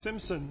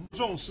Simpson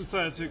重是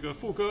在这个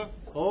副歌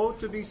Oh,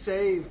 to be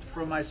saved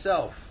from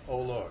myself,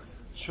 O Lord.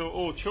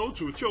 求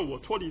主救我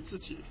脱离自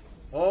己。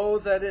 Oh,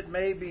 that it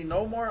may be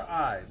no more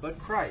I, but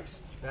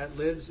Christ that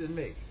lives in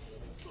me.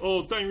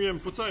 但愿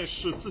不再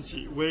是自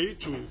己为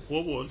主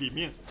活我里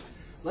面。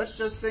 Let's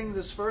just sing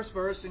this first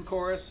verse in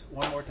chorus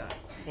one more time.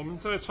 我们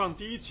再唱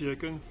第一节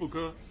跟副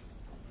歌。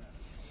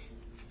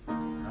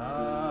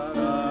 Not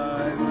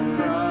I, but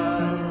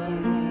Christ,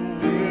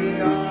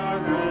 we are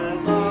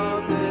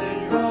beloved,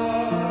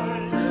 exalted.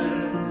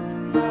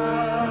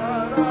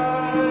 Not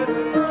I,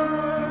 but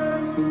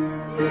Christ,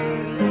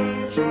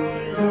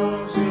 beseeching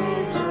your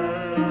children.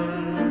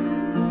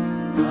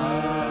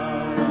 Not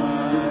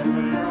I,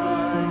 but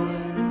Christ,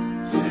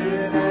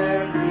 in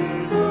every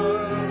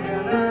look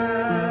and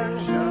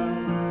action.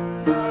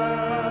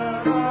 Not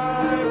I,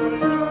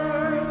 but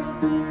Christ,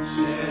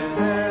 in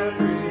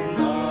every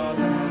thought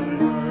and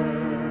word.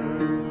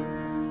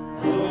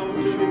 Oh,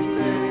 to be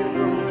saved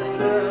from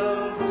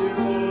myself, dear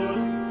Lord.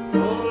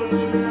 Oh, to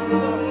be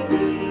lost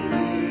believe.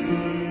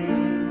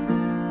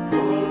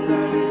 Oh,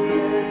 that it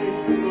may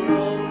be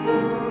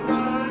all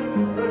time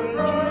for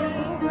Christ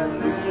that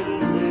lives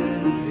in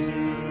me.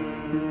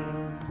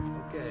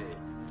 Okay,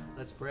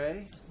 let's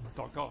pray.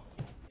 祷告。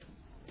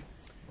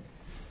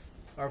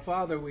 Our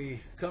Father, we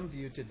come to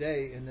you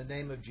today in the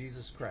name of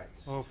Jesus Christ.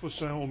 父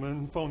神，我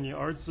们奉你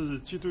儿子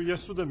基督耶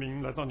稣的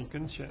名来到你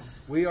跟前。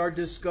 We are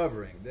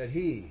discovering that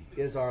He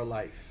is our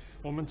life.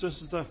 我们正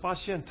是在发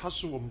现他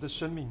是我们的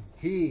生命，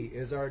 He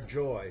is our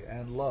joy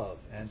and love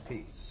and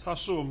peace. 他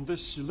是我们的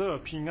喜乐、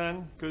平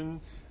安跟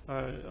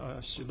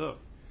喜乐。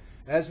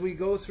 As we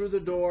go through the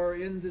door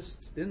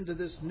into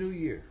this new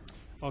year,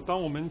 当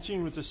我们进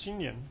入这新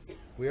年，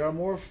 we are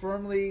more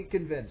firmly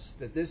convinced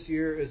that this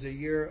year is a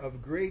year of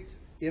great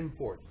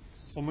importance.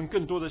 我们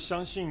更多的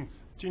相信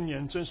今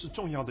年真是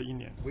重要的一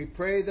年。 We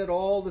pray that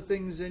all the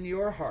things in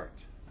your heart,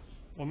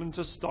 我们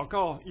这是祷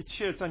告一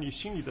切在你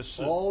心里的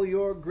事， all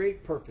your great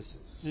purposes,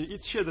 你一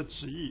切的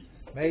旨意，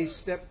 may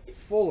step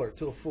fuller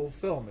to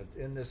fulfillment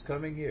in this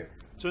coming year.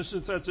 真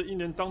是在这一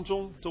年当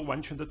中都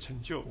完全的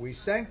成就。 We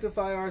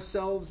sanctify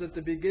ourselves at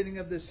the beginning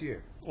of this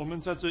year, 我们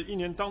在这一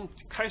年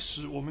开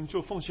始，我们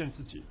就奉献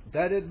自己，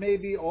 that it may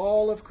be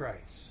all of Christ,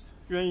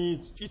 愿意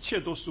一切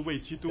都是为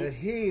基督， that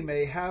He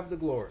may have the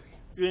glory.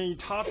 愿意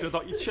他得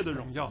到一切的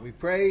荣耀。 We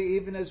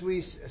pray even as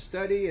we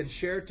study and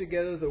share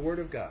together the Word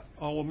of God,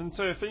 我们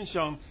在分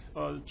享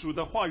主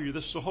的话语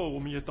的时候，我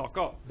们也祷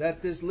告，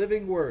 that this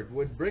living Word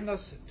would bring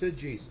us to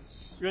Jesus.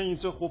 愿意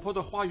这活泼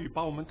的话语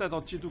把我们带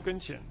到基督跟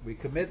前。 We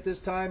commit this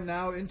time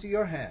now into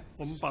your hands.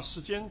 我们把时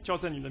间交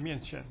在你的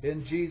面前，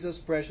 In Jesus'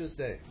 precious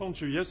name. 奉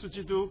主耶稣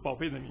基督宝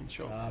贝的名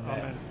求， Amen. 阿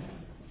门。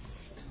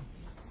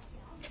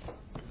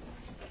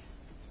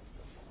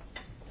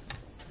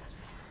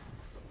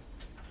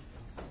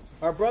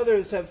 Our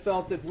brothers have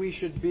felt that we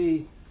should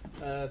be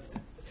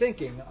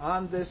thinking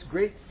on this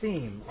great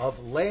theme of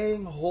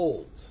laying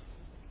hold.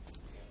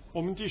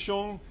 我们弟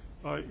兄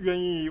愿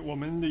意我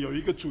们有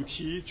一个主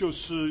题，就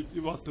是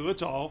要得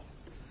着。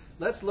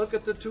 Let's look at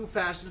the two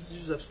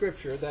passages of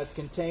Scripture that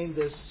contain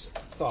this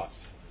thought.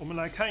 我们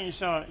来看一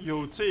下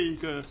有这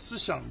个思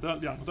想的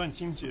两段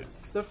经节。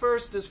 The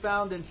first is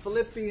found in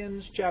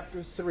Philippians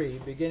chapter 3,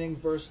 beginning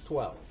verse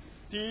 12.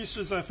 第一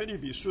是在腓立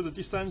比书的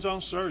第3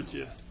章12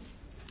节。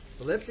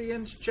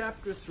 Philippians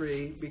chapter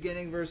 3,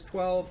 beginning verse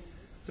 12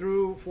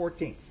 through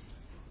 14.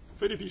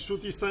 腓立比书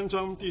第3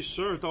章第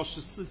12到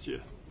14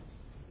节。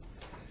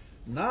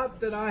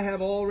 Not that I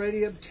have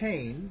already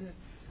obtained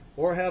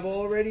or have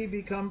already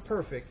become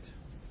perfect,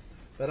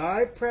 but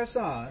I press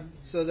on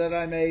so that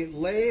I may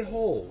lay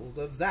hold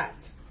of that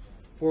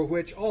for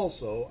which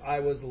also I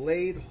was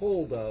laid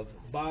hold of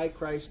by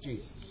Christ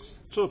Jesus.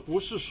 这不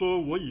是说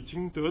我已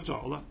经得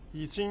着了，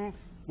已经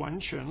完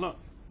全了，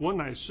我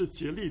乃是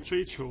竭力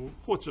追求，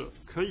或者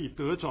可以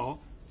得着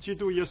基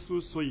督耶稣，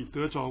所以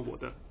得着我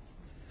的。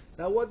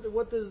 Now, what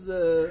does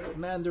the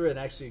Mandarin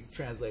actually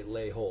translate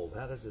lay hold?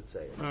 How does it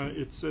say it?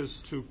 It says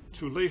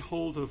to lay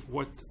hold of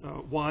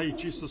why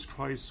Jesus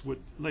Christ would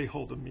lay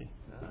hold of me.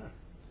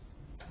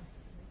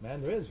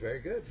 Mandarin is very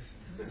good.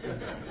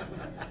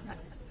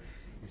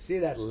 You see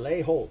that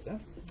lay hold, huh?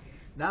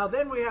 Now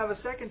then we have a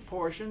second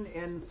portion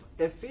in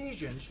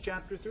Ephesians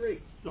chapter 3.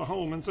 然后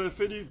我们在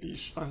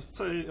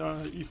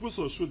以弗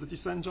所书的第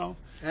3章，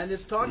 And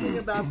it's talking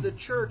about the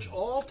church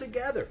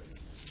altogether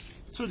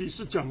这里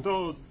是讲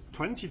到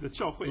团体的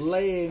教会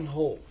laying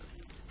hold.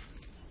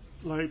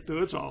 来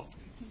得着。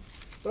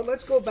 But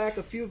let's go back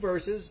a few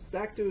verses,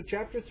 back to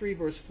chapter 3,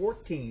 verse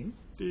 14,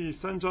 第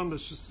3章的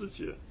14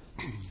节，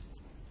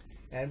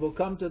 and we'll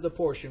come to the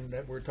portion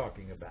that we're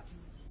talking about.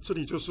 这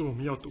里就是我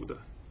们要读的。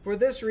 For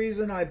this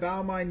reason I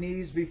bow my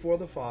knees before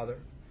the Father,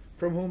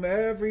 from whom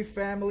every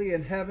family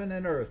in heaven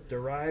and earth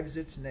derives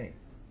its name.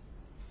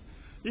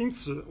 因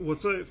此，我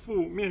在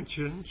父面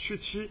前屈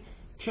膝，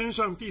天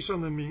上地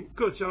上的名，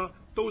各家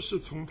都是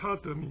从他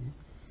得名。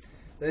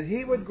 That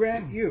he would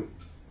grant you,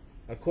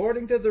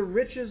 according to the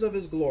riches of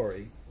his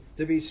glory,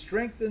 to be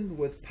strengthened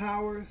with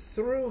power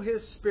through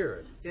his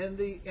Spirit in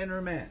the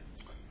inner man.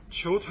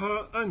 求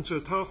他按着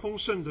他丰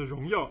盛的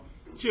荣耀，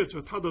借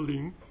着他的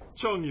灵，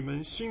叫你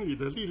们心里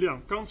的力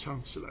量刚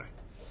强起来，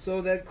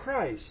 so that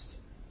Christ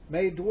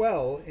may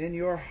dwell in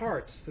your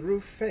hearts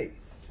through faith,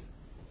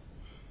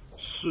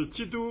 使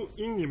基督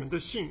因你们的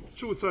信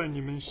住在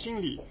你们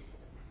心里，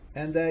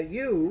 and that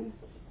you,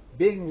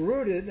 being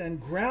rooted and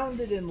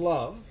grounded in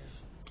love,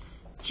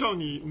 叫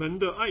你们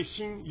的爱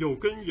心有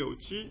根有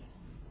基，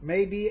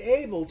 may be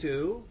able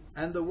to,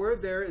 and the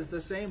word there is the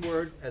same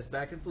word as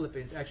back in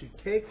Philippians, actually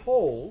take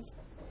hold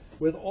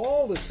with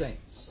all the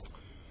saints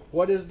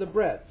what is the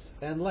breadth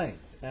and length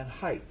and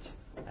height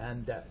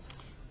and depth.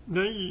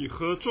 能以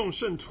和众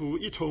圣徒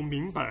一同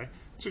明白。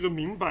这个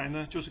明白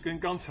呢，就是跟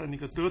刚才那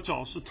个得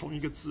着是同一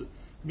个字，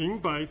明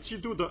白基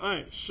督的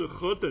爱是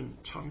何等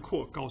长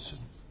阔高深。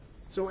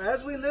 So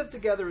as we live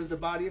together as the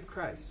body of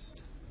Christ,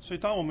 所以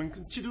当我们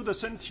跟基督的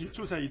身体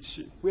住在一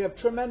起， we have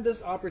tremendous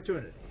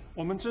opportunity.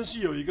 我们真是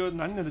有一个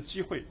难得的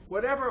机会。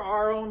 Whatever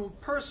our own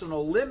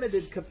personal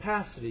limited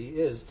capacity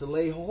is to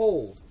lay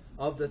hold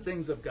of the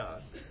things of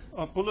God,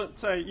 不论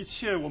在一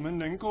切我们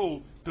能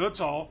够得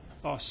着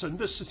神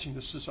的事情的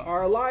事上，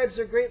 our lives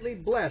are greatly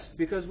blessed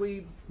because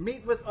we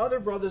meet with other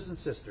brothers and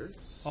sisters,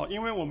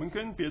 因为我们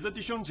跟别的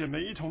弟兄姐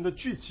妹一同的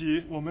聚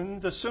集，我们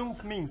的生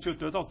命就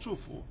得到祝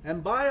福。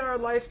 and by our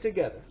life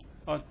together,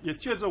 也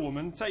借着我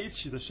们在一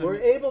起的生 we're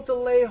命， able to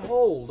lay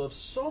hold of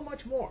so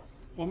much more.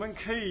 我们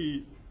可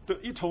以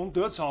一同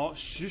得着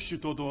许许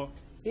多多，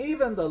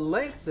 Even the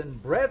length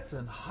and breadth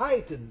and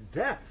height and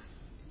depth.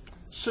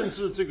 甚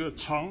至这个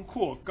长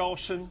阔高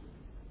深。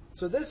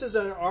 So this is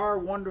our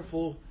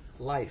wonderful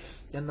life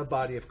in the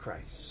body of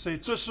Christ. 所以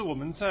这是我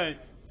们在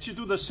基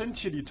督的身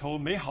体里头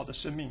美好的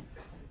生命。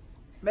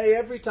 May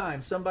every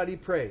time somebody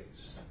prays,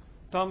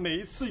 当每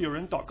一次有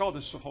人祷告的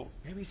时候，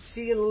 may we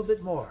see a little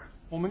bit more.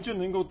 我们就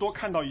能够多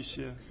看到一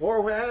些。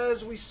 Or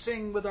as we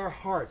sing with our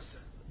hearts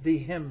the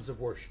hymns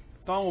of worship,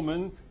 当我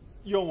们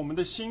用我们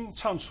的心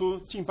唱出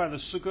敬拜的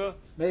诗歌，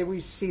 may we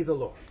see the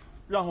Lord.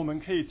 让我们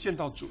可以见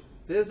到主。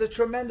 There's a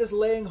tremendous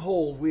laying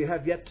hold we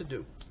have yet to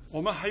do.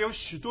 我们还有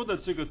许多的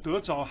这个得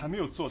着还没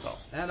有做到。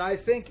 And I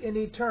think in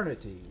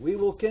eternity we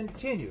will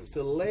continue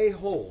to lay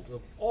hold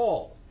of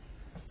all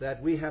that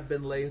we have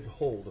been laid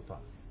hold upon.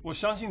 我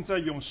相信在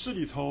永世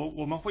里头，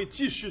我们会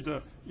继续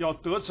的要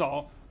得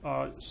着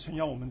神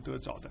要我们得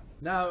着的。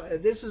 Now,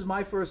 this is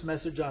my first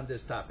message on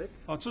this topic.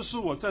 这是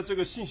我在这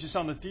个信息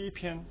上的第一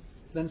篇。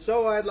 And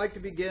so I'd like to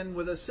begin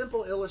with a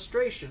simple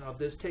illustration of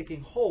this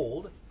taking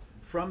hold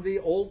from the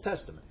Old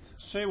Testament.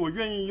 所以我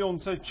愿意用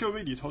在旧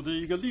约里头的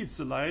一个例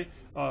子来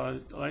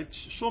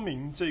说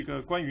明这个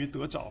关于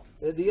得着。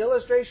 The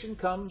illustration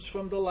comes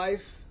from the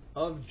life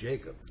of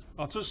Jacob.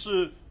 这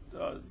是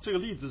这个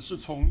例子是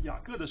从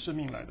雅各的生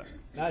命来的。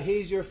 Now,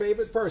 he's your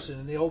favorite person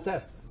in the Old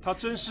Testament 他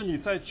真是你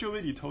在旧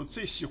约里头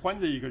最喜欢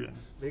的一个人，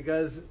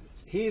 because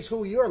he's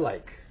who you're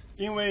like.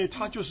 因为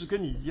他就是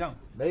跟你一样。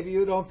 Maybe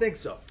you don't think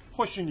so.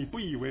 或许你不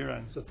以为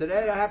然。 So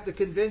today I have to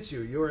convince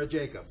you you're a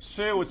Jacob.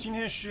 所以我今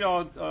天需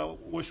要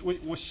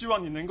我希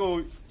望你能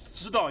够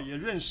知道也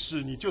认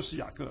识你就是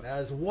雅各。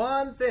 There's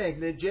one thing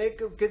that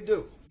Jacob could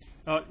do,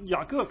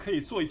 雅各可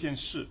以做一件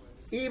事，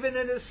 even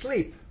in his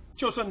sleep.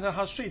 就算在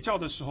他睡觉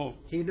的时候，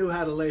 He knew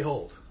how to lay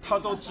hold. 他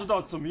都知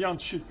道怎么样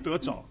去得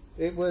着，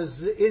 It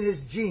was in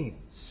his genes,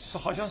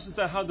 好像是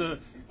在他的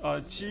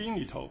基因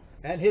里头，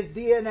 and his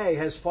DNA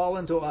has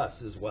fallen to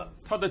us as well.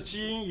 他的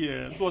基因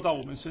也落到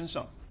我们身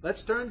上。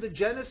 Let's turn to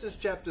Genesis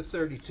chapter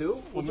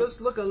 32. We'll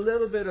just look a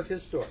little bit of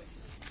his story.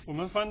 我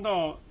们翻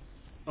到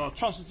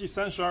创世纪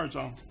32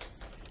章，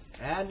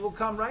 And we'll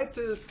come right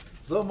to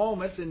the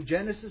moment in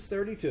Genesis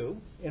 32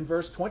 in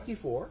verse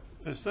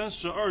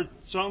 2432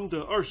章的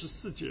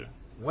24节，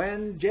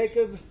 when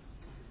Jacob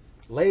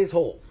lays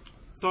hold.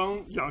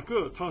 当雅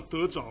各他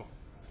得着，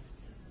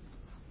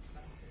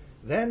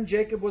 Then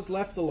Jacob was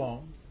left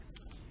alone,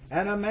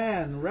 and a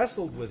man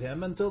wrestled with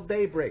him until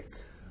daybreak.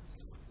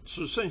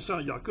 只剩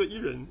下雅各一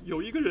人，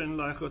有一个人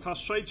来和他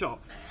摔跤，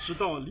直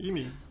到黎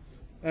明。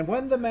 And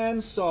when the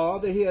man saw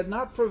that he had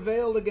not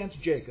prevailed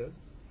against Jacob,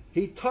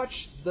 he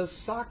touched the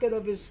socket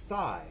of his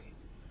thigh.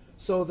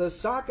 So the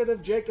socket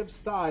of Jacob's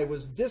thigh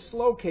was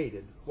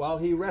dislocated while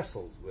he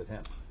wrestled with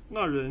him.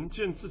 那人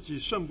见自己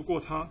胜不过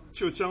他，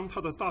就将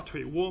他的大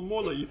腿窝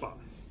摸了一把。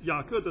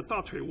雅各的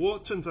大腿窝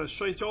正在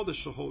摔跤的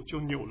时候就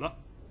扭了。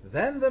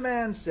 Then the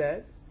man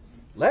said,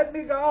 "Let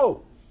me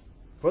go,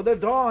 for the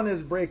dawn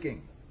is breaking."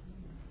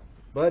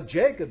 But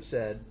Jacob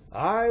said,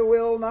 "I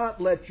will not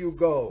let you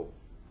go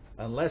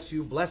unless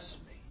you bless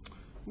me."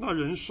 那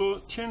人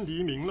说：“天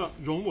黎明了，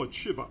容我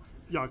去吧。”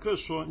雅各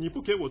说：“你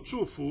不给我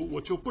祝福，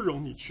我就不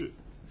容你去。”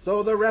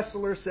 So the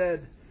wrestler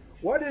said,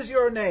 "What is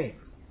your name?"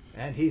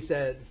 And he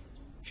said,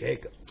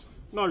 "Jacob."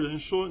 那人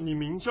说：“你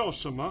名叫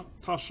什么？”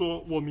他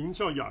说：“我名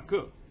叫雅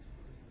各。”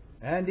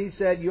 And he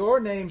said, "Your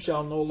name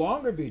shall no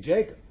longer be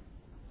Jacob,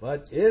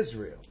 but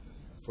Israel,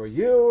 for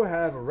you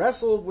have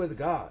wrestled with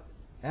God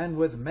and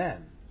with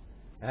men,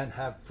 and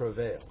have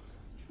prevailed."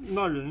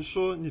 那人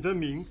说：“你的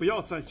名不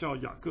要再叫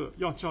雅各，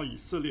要叫以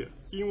色列，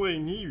因为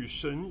你与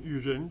神与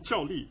人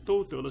较力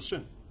都得了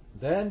胜。”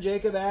 Then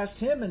Jacob asked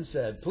him and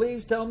said,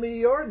 Please tell me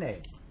your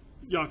name.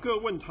 雅各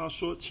问他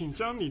说：“请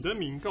将你的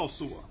名告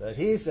诉我。” But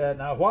he said,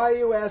 Now why are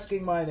you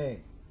asking my name?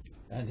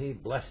 And he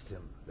blessed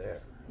him there.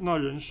 那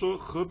人说：“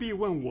何必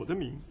问我的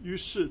名？”于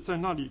是，在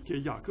那里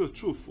给雅各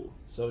祝福。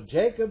 So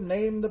Jacob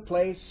named the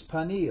place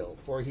Peniel,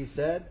 for he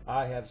said,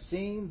 I have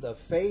seen the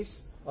face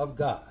of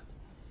God,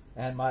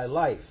 and my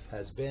life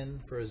has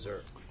been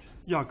preserved.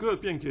 雅各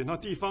便给那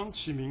地方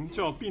起名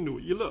叫毕努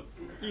伊勒，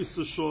意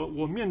思说：“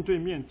我面对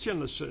面见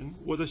了神，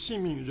我的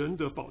性命仍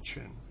得保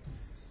全。”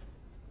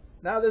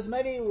 Now there's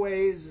many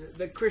ways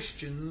that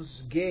Christians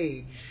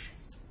gauge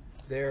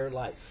their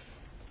life.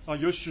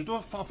 有许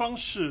多方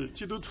式，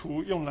基督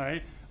徒用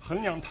来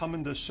衡量他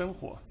们的生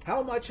活。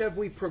 How much have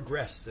we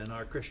progressed in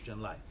our Christian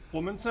life? 我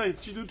们在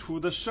基督徒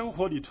的生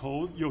活里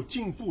头有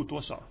进步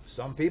多少？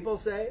 Some people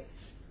say,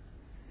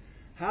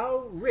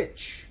 How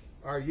rich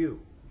are you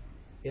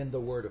in the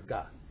Word of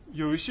God?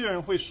 有一些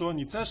人会说：“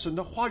你在神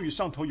的话语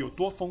上头有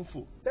多丰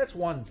富？” That's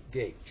one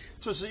gauge.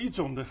 这是一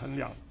种的衡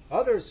量。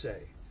 Others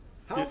say,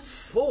 How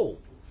full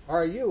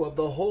are you of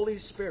the Holy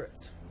Spirit?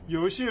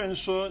 有一些人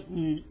说：“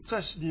你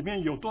在里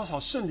面有多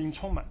少圣灵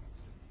充满？”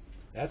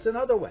 That's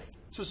another way.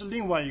 这是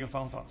另外一个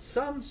方法。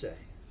 Some say,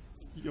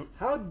 有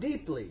How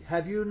deeply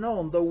have you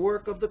known the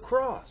work of the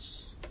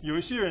cross? 有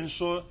一些人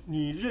说：“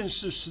你认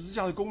识十字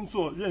架的工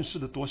作认识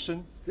的多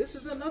深？” This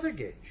is another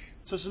gauge.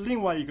 这是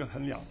另外一个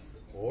衡量。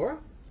 Or,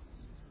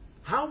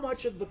 How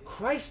much of the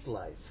Christ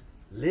life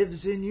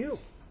lives in you?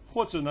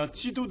 或者呢，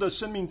基督的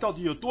生命到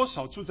底有多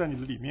少住在你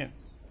的里面？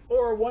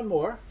 Or one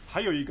more,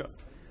 还有一个，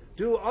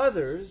 Do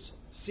others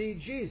see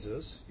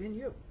Jesus in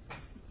you?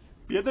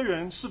 别的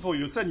人是否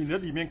有在你的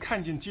里面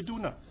看见基督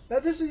呢？ Now,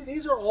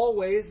 these are all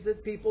ways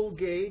that people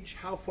gauge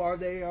how far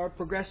they are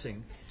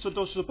progressing. 这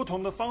都是不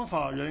同的方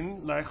法，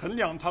人来衡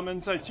量他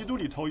们在基督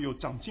里头有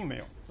长进没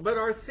有。 But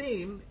our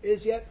theme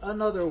is yet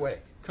another way.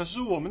 可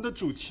是我们的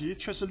主题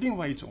却是另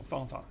外一种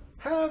方法。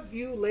 Have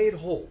you laid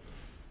hold?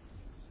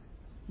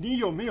 你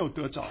有没有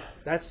得着？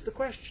 That's the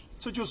question.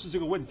 这就是这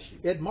个问题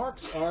It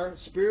marks our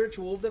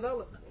spiritual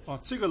development. 啊！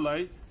这个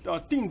来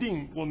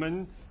定我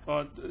们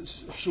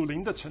属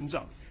灵的成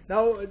长。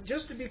 Now,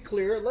 just to be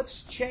clear,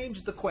 let's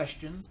change the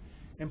question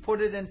and put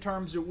it in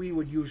terms that we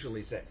would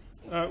usually say.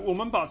 我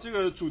们把这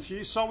个主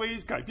题稍微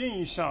改变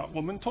一下，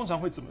我们通常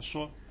会怎么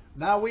说？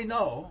 Now we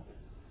know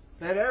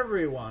that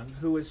everyone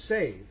who is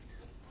saved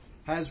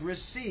has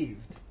received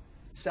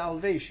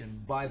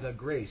salvation by the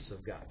grace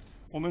of God.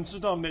 我们知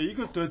道每一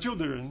个得救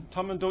的人，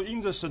他们都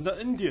因着神的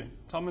恩典，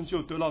他们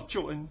就得到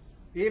救恩。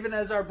 Even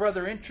as our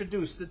brother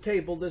introduced the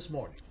table this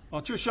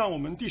morning, 就像我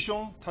们弟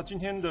兄他今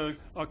天的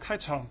开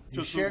场 he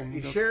就是我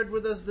们 shared, 的 he shared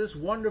with us this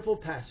wonderful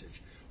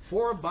passage.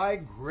 For by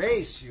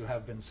grace you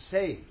have been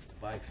saved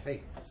by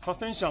faith. 他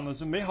分享的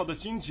是美好的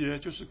经节，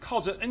就是靠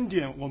着恩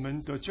典我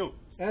们得救。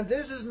 And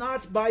this is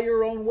not by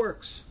your own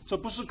works, 这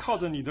不是靠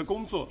着你的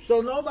工作， so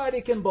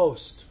nobody can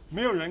boast.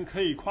 没有人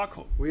可以夸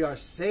口。 We are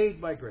saved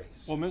by grace.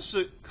 我们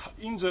是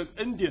因着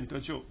恩典得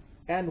救。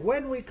 And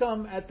when we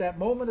come at that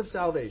moment of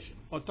salvation,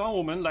 当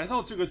我们来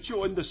到这个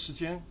救恩的时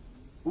间，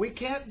 we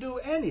can't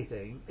do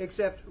anything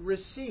except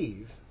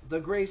receive the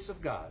grace of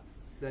God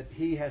that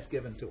He has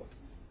given to us.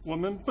 我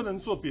们不能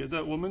做别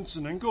的，我们只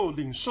能够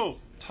领受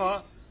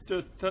他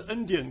的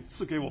恩典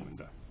赐给我们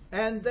的。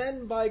 And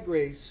then by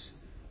grace,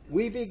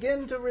 we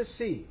begin to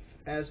receive,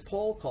 as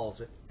Paul calls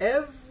it,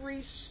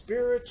 every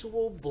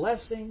spiritual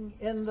blessing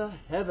in the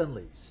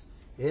heavenlies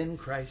in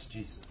Christ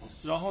Jesus.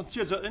 然后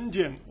借着恩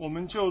典，我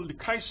们就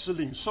开始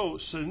领受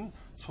神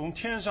从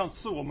天上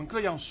赐我们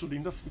各样属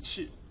灵的福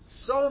气，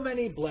 So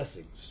many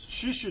blessings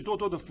许许多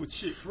多的福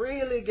气，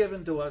 freely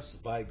given to us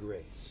by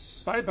grace.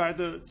 白白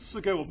的赐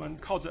给我们，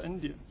靠着恩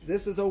典。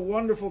 This is a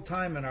wonderful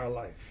time in our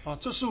life.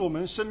 这是我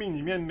们生命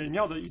里面美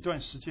妙的一段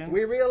时间。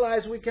 We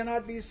realize we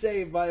cannot be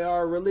saved by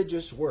our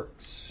religious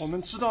works. 我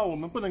们知道我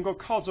们不能够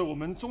靠着我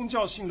们宗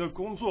教性的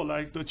工作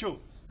来得救。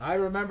 I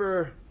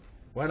remember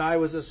when I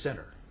was a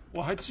sinner.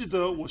 我还记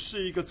得我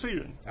是一个罪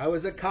人， I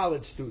was a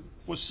college student.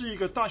 我是一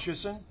个大学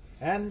生，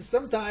 And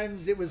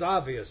sometimes it was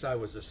obvious I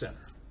was a sinner.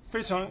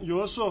 有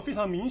的时候非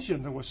常明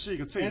显的我是一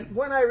个罪人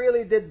And。when I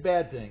really did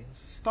bad things,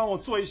 当我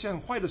做一些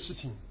很坏的事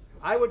情，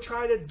 I would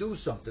try to do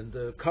something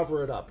to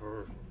cover it up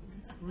or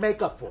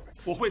make up for it.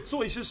 我会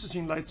做一些事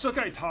情来遮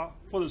盖它，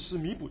或者是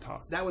弥补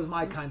它。 That was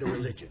my kind of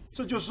religion.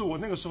 这就是我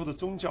那个时候的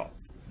宗教。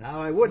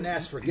 Now, I wouldn't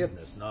ask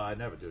forgiveness. No, I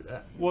never do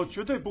that. 我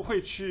绝对不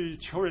会去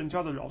求人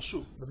家的饶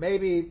恕。 But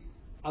maybe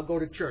I'll go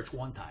to church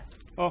one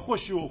time. 或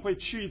许我会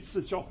去一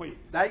次教会，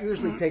 That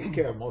usually takes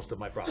care of most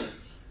of my problems.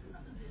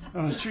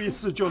 去一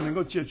次就能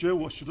够解决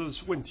我许多的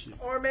问题。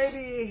 Or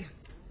maybe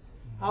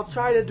I'll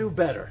try to do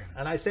better.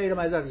 And I say to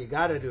myself, you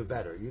got to do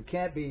better. You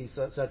can't be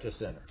such a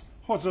sinner.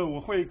 或者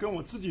我会跟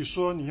我自己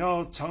说，你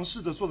要尝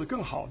试的做得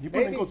更好，你不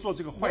能够做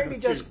这个坏的 Maybe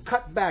罪 just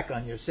cut back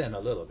on your sin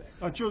a little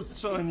bit. 就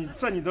是你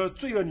在你的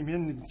罪恶里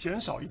面你减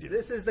少一点。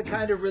 This is the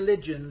kind of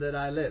religion that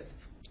I lived.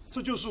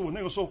 这就是我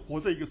那个时候活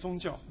的一个宗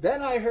教。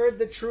 Then I heard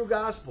the true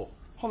gospel.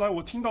 后来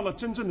我听到了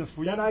真正的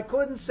福音 That，I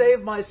couldn't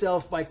save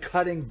myself by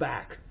cutting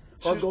back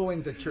or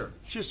going to church.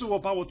 其实我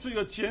把我罪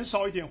恶减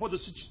少一点，或者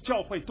是去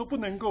教会，都不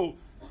能够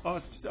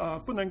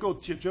不能够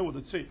解决我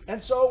的罪。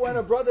 And so when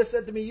a brother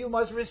said to me, "You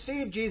must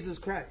receive Jesus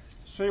Christ,"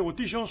 所以我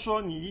弟兄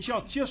说你一定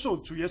要接受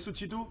主耶稣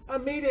基督，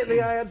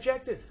 immediately I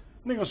objected.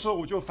 那个时候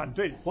我就反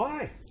对，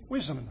 Why? 为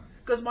什么呢？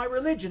 Because my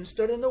religion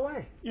stood in the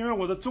way. 因为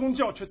我的宗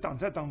教却挡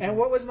在当 And 中。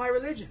 what was my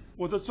religion?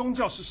 我的宗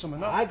教是什么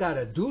呢？ I got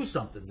to do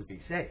something to be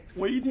saved.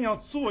 我一定要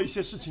做一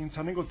些事情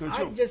才能够得 I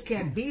救。 just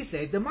can't be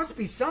saved. There must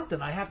be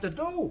something I have to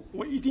do.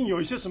 我一定有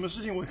一些什么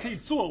事情我可以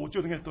做，我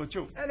就能够得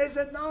救。 And they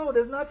said, "No,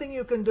 there's nothing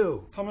you can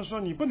do." 他们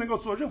说你不能够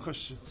做任何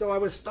事， So I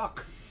was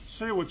stuck.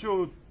 所以我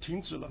就停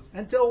止了。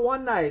 Until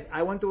one night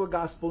I went to a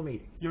gospel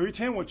meeting. 有一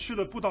天我去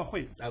了布道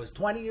会， I was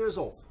 20 years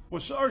old. 我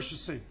是20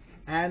岁，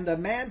 And the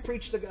man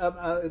preached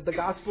the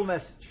gospel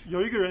message.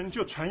 有一个人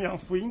就传扬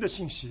福音的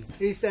信息，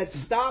 He said,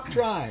 "Stop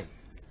trying."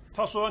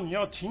 他说你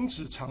要停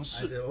止尝 I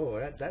试。 said, "Oh,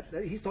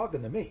 he's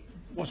talking to me."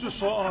 我是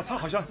说他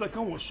好像是在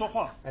跟我说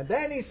话。 And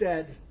then he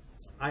said,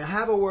 "I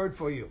have a word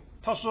for you.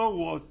 他说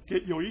我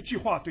有一句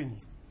话对你，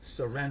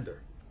 Surrender.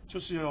 就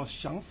是要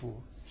降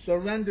服，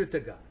 Surrender to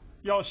God."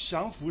 要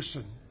降服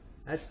神。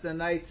 That's the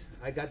night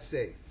I got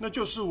saved. 那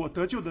就是我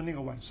得救的那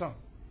个晚上，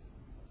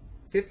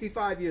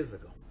 55 years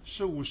ago,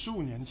 是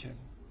55年前，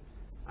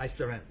 I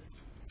surrendered.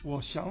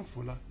 我降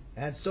服了，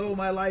 And so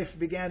my life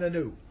began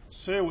anew.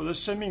 所以我的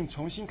生命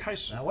重新开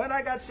始。 Now, when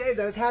I got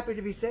saved, I was happy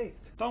to be saved.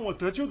 当我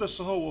得救的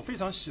时候，我非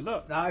常喜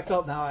乐。 Now I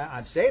felt,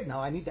 I'm saved. Now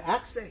I need to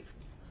act saved.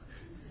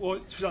 我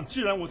想，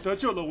既然我得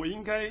救了，我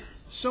应该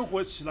生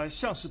活起来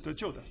像是得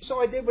救的， So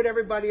I did what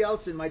everybody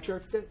else in my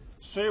church did.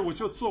 所以我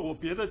就做我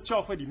别的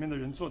教会里面的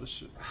人做的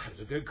事。 I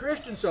was a good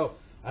Christian, so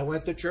I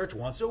went to church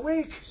once a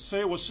week. 所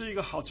以我是一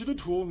个好基督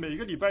徒，每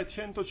个礼拜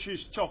天都去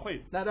教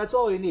会。 Now that's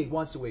all you need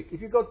once a week.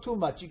 If you go too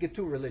much, you get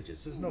too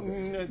religious. There's no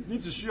good. 你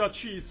只需要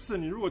去一次，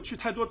你如果去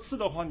太多次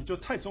的话，你就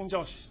太宗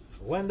教。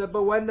 But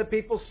when the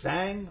people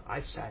sang,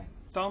 I sang.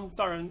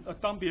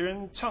 当别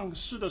人唱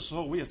诗的时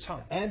候，我也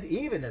唱。 And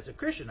even as a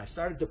Christian, I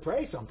started to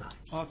pray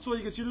sometimes. 做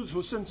一个基督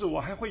徒，甚至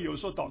我还会有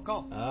时候祷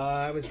告。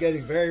 I was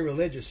getting very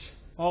religious.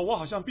 我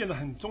好像变得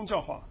很宗教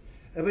化。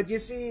 But you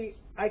see,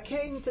 I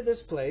came to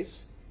this place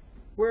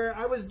where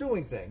I was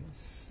doing things.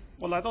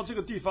 我来到这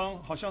个地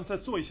方，好像在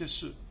做一些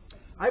事。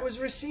 I was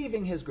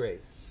receiving His grace.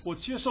 我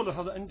接受了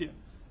他的恩典，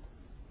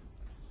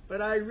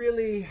 But I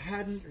really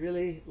hadn't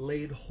really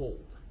laid hold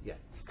yet.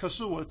 可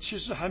是我其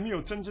实还没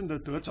有真正的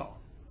得着。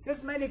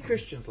 There's many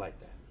Christians like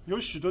that. 有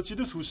许多基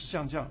督徒是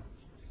像这样，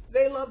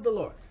 They love the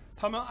Lord.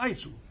 他们爱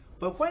主，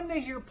 But when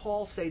they hear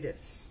Paul say this,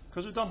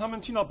 可是当他们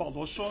听到保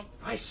罗说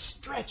I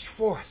stretch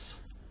forth.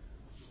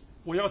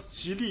 我要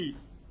极力，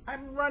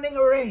 I'm running a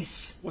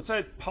race. 我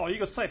在跑一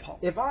个赛跑，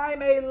 If I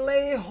may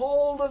lay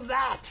hold of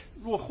that.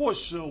 若或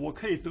许我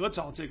可以得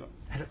着这个。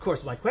 And of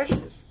course, my question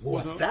is,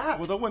 我 what's 的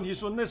that? 问题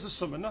说那是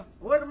什么呢？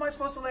 What am I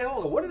supposed to lay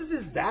hold of? What is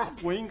this that?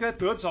 我应该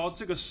得着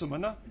这个什么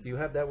呢？ Do you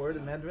have that word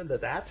in Mandarin, the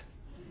that?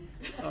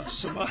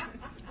 什么？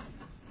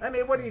 I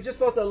mean, what are you just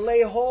supposed to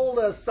lay hold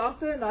of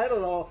something? I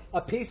don't know,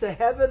 a piece of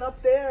heaven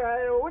up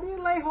there? What do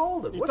you lay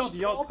hold of? What's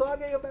Paul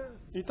talking about?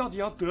 你到底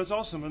要得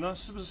着什么呢？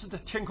是不是在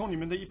天空里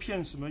面的一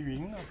片什么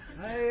云呢？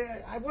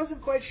 I wasn't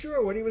quite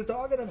sure what he was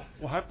talking about.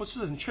 我还不是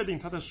很确定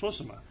他在说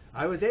什么。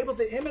 I was able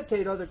to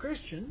imitate other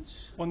Christians,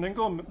 我能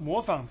够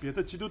模仿别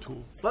的基督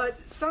徒， but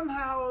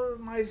somehow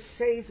my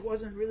faith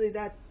wasn't really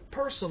that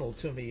personal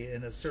to me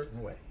in a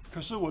certain way.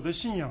 可是我的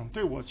信仰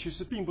对我其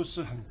实并不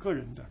是很个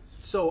人的，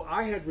 So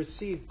I had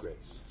received grace.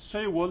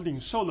 所以我领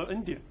受了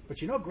恩典。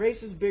 But you know, grace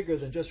is bigger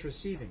than just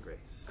receiving grace.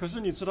 可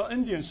是你知道，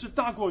恩典是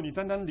大过你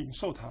单单领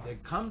受它。 There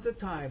comes a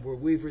time where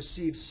we've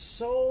received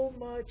so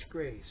much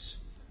grace,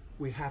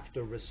 we have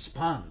to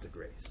respond to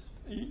grace.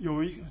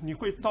 你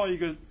会到一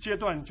个阶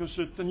段，就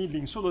是等你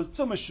领受了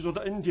这么许多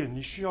的恩典，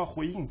你需要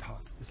回应它。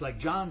 It's like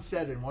John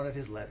said in one of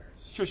his letters.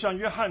 就像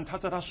约翰他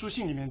在他书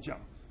信里面讲：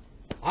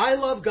 I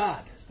love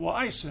God 我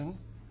爱神，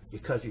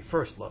 because he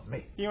first loved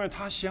me. 因为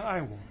他先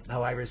爱我。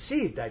 Now I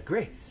received that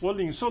grace. 我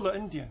领受了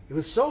恩典， It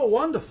was so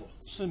wonderful.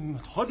 是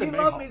何 He 等美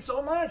loved 好 me！so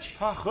much.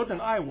 他何等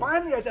爱我！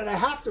 Finally, I said, I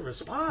have to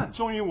respond.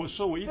 终于我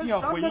说，我一定 There's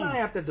要回 something I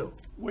应， have to do.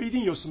 我一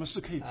定有什么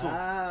事可以做。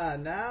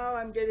 Now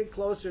I'm getting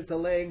closer to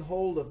laying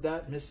hold of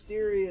that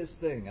mysterious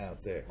thing out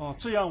there.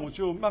 这样我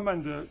就慢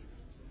慢的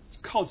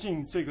靠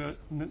近这个，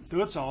能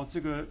得着这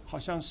个，好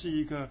像是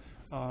一个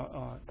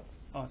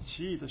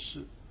奇异的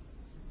事。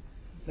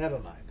 Never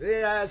mind.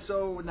 Yeah,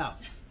 so now,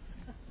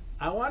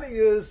 I want to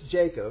use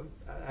Jacob.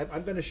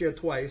 I'm going to share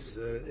twice.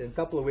 In a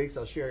couple of weeks,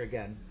 I'll share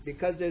again.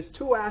 Because there's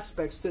two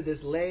aspects to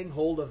this laying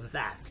hold of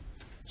that.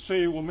 所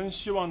以我们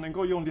希望能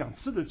够用2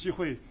次的机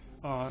会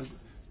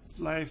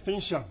来分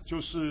享，就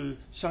是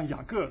像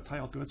雅各他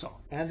要得着。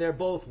 And they're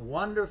both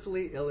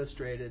wonderfully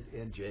illustrated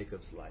in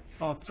Jacob's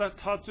life. 在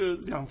他这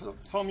2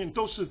方面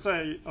都是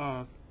在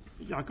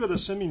雅各的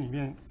生命里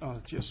面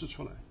解释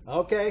出来。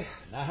 Okay,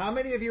 now how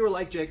many of you are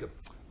like Jacob?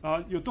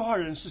 有多少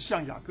人是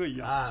像雅各一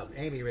样？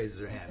 Amy raises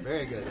her hand.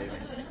 Very good,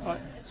 Amy. 啊，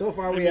 So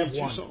far we 你 have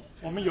举 one. 手，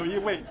我们有一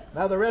位，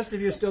 Now the rest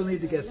of you still need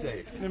to get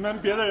saved. 你们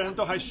别的人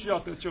都还需要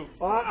得救，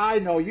 I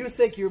know you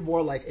think you're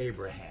more like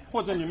Abraham.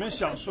 或者你们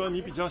想说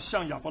你比较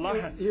像亚伯拉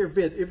罕， You've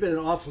been an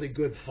awfully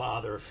good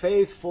father,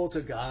 faithful to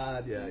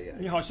God. Yeah.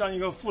 你好像一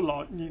个父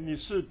老，你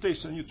是对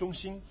神有忠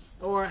心，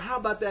 Or how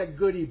about that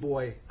goody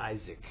boy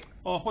Isaac?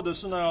 哦，或者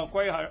是呢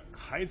乖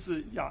孩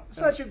子雅，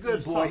 Such a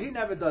good 以撒 boy. He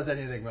never does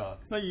anything wrong.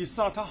 那以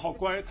撒他好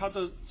乖，他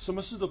的什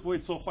么事都不会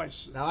做坏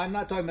事。 Now I'm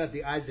not talking about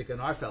the Isaac in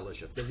our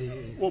fellowship.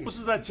 我不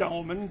是在讲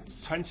我们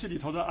传奇里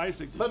头的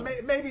Isaac， But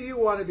maybe you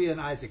want to be an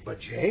Isaac, but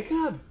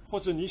Jacob?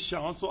 或者你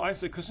想要做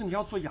Isaac， 可是你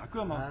要做雅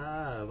各吗？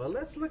 Well,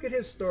 let's look at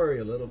his story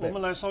a little 我们 bit.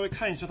 来稍微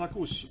看一下他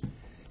故事。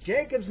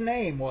 Jacob's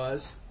name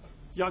was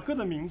雅各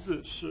的名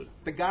字是，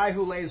 the guy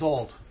who lays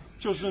hold.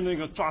 就是那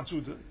个抓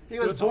住的， He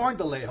was 得着 born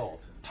to lay hold.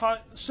 他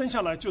生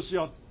下来就是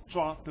要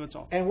抓得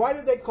着。 And why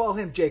did they call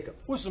him Jacob?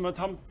 为什么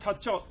他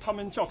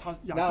们叫他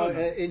雅 Now, 各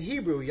呢？ in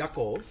Hebrew,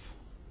 Yaakov,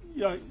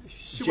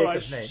 希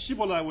Jacob's name 希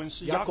伯来文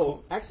是雅 Yaakov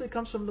口， actually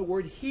comes from the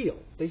word heel,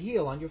 the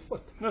heel on your foot.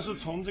 那是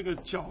从这个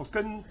脚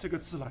跟这个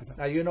字来的。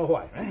 Now, you know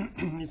why, right?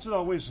 你知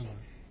道为什么？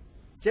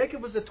 Jacob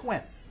was a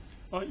twin,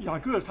 雅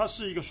各他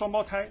是一个双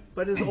胞胎，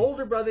 but his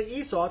older brother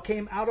Esau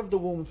came out of the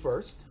womb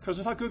first. 可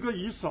是他哥哥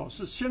以扫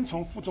是先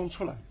从腹中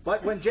出来。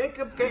 But when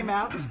Jacob came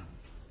out,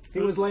 he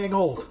was laying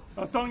hold.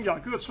 当雅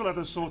各出来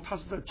的时候，他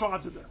是在抓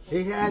着的，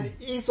 He had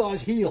Esau's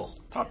heel.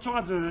 他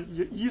抓着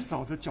以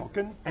扫的脚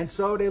跟， And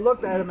so they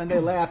looked at him and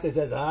they laughed. They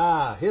said,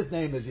 his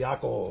name is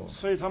Yaakov.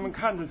 所以他们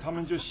看着他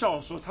们就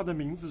笑说他的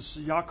名字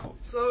是雅口。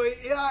 So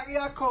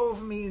Yaakov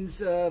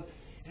means a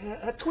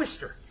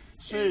twister.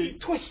 所以 He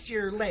twists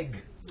your leg.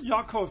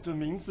 雅口的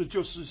名字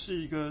是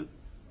一个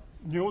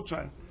扭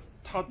转，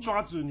他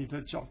抓住你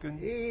的脚跟，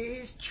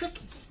 He's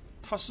tricky.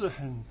 他是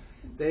很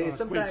They 诡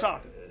sometimes 诈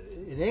的。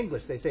 in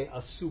English they say a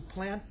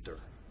supplanter.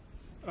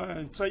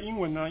 在英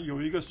文呢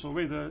有一个所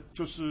谓的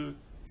就是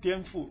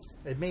颠覆，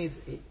 It means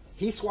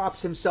he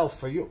swaps himself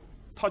for you.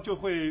 他就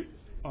会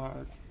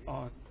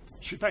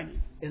取代你。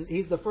 And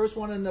he's the first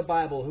one in the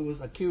Bible who was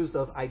accused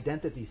of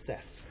identity theft.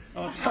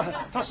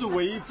 他是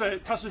唯一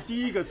他是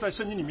第一个在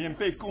圣经里面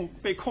被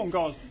控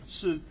告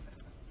是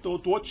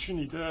夺取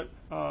你的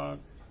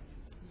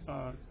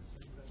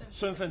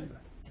身份的。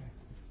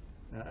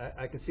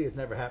 I can see it's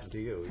never happened to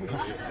you.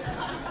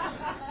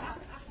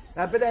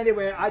 But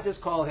anyway, I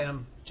just call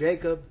him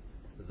Jacob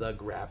the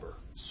grabber.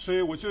 所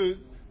以我就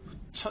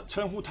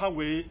称呼他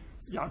为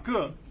雅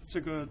各这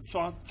个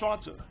抓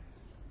者。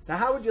 Now,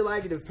 how would you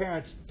like it if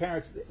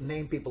parents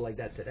name people like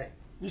that today?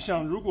 你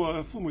想，如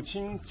果父母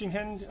亲今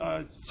天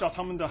叫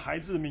他们的孩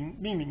子命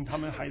名他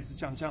们孩子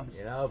这样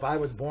子， You know, if I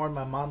was born,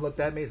 my mom looked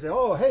at me and said,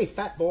 "Oh, hey,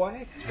 fat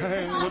boy."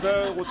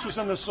 我出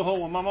生的时候，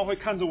我妈妈会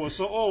看着我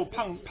说：“哦，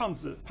胖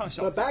子，胖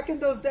小 But 子。 back in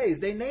those days,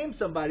 they named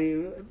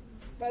somebody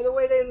by the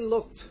way they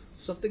looked,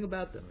 something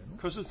about them. ”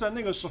可是，在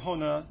那个时候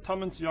呢，他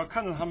们只要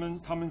看着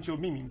他们就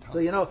命名他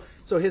So。you know,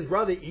 so his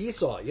brother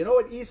Esau. You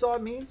know what Esau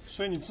means?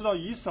 所以你知道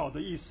以扫的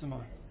意思吗？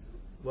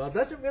 Well, it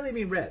doesn't really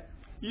mean red.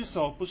 以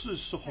扫不是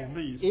红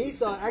的意思，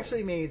 Esau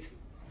actually means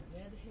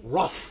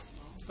rough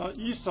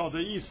以扫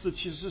的意思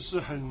其实是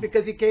很，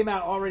 because he came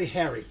out already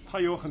hairy.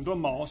 他有很多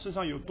毛，身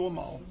上有多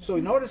毛。 So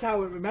notice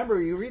how,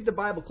 remember, you read the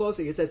Bible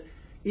closely. It says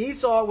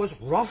Esau was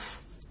rough,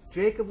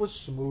 Jacob was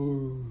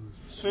smooth.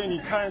 所以你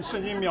看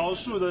圣经描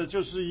述的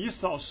就是以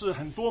扫是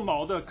很多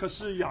毛的，可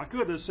是雅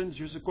各的身体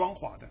却是光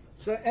滑的。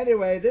 So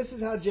anyway, this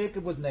is how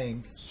Jacob was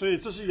named. 所以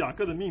这是雅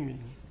各的命名。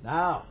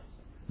 Now,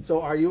 so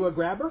are you a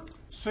grabber?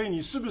 所以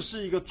你是不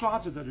是一个抓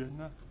着的人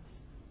呢？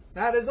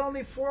 Now, there's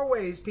only 4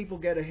 ways people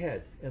get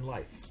ahead in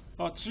life.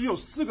 只有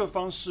4个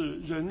方式，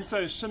人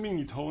在生命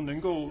里头能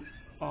够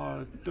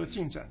得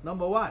进展。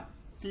 Number 1,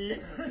 第一，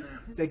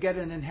 they get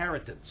an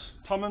inheritance.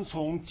 他们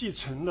从继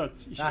承了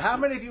一些 Now, how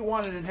many of you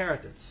want an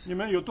inheritance? 你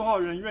们有多少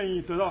人愿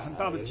意得到很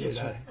大的继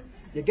承？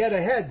 You get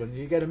ahead when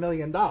you get $1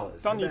 million.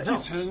 当你 That 继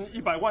helps. 承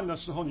100万的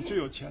时候，你就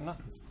有钱了。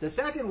 The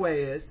second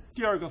way is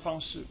第二个方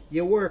式，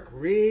 you work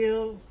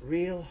real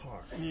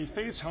hard. 你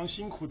非常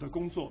辛苦的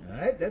工作， All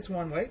right, that's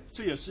one way.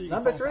 这也是一个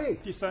Number 方法 3.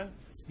 第三，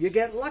 You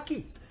get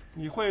lucky.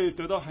 你会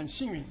得到很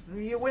幸运，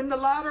 You win the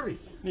lottery.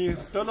 你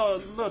得到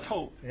乐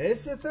透。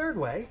 It's the third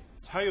way.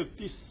 还有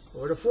第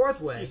Or the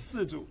fourth way.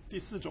 第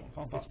四种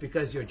方法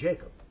It's，because you're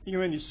Jacob. 因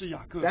为你是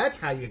雅各， That's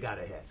how you got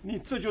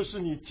ahead. 这就是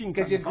你进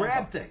展 Because 的 you 方法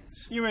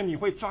grab，things. 因为你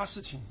会抓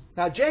事情。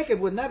 Now, Jacob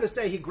would never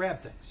say he grabbed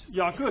things.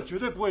 雅各绝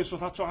对不会说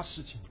他抓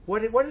事情，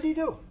 What did he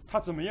do?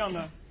 他怎么样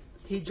呢？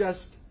 He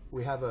just,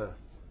 we have a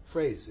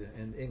phrase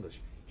in English,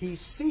 he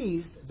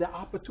seized the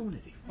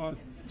opportunity.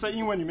 在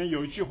英文里面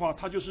有一句话，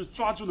他就是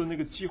抓住了那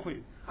个机会。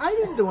 I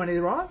didn't do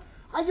anything wrong.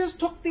 I just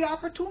took the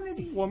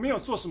opportunity. 我没有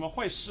做什么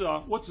坏事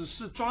啊，我只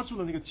是抓住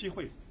了那个机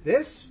会。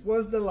 This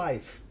was the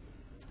life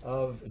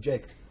of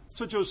Jacob.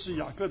 这就是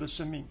雅各的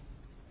生命。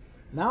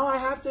 Now I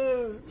have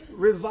to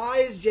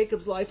revise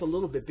Jacob's life a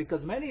little bit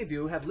because many of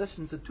you have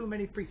listened to too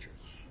many preachers.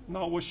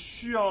 那我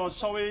需要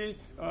稍微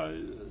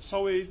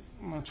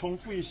重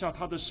复一下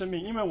他的生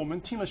命，因为我们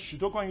听了许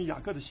多关于雅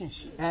各的信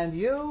息。 And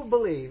you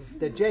believe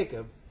that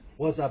Jacob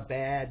was a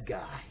bad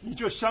guy. 你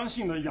就相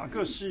信了雅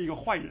各是一个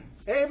坏人，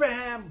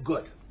 Abraham,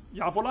 good.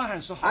 亚伯拉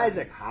罕是好的，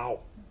 Isaac, how?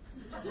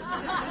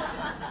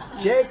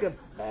 Jacob,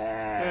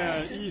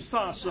 bad. 以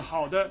撒是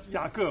好的，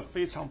雅各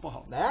非常不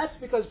好。 That's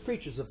because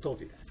preachers have told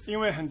you that. 因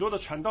为很多的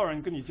传道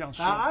人跟你这样 Now,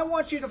 说。 I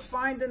want you to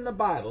find in the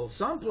Bible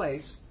some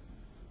place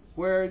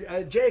where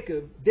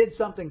Jacob did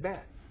something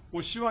bad.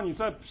 我希望你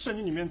在圣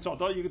经里面找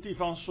到一个地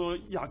方说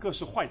雅各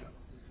是坏的。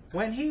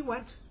 When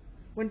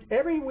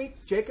every week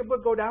Jacob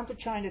would go down to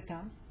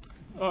Chinatown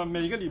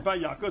每个礼拜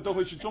雅各都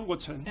会去中国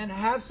城， and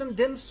have some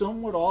dim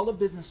sum with all the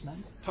businessmen.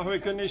 他会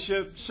跟那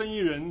些生意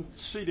人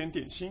吃一点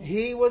点心。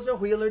 He was a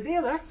wheeler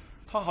dealer.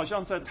 他好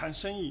像在谈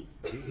生意，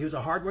 He was a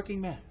hardworking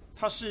man.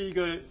 他是一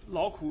个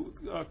劳苦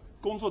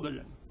工作的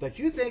人。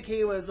 But you think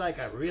he was like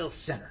a real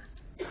sinner.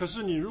 可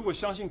是你如果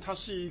相信他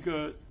是一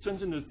个真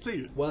正的罪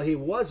人， Well, he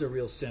was a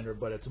real sinner,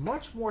 but it's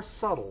much more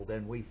subtle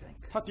than we think.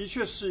 他的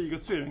确是一个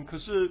罪人，可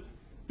是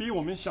比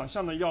我们想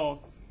象的要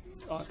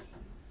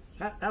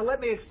Now let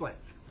me explain.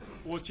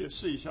 我解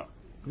释一下。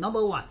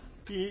 Number one.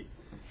 第一，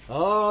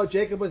 Oh,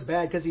 Jacob was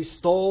bad because he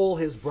stole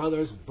his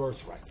brother's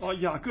birthright.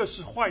 雅各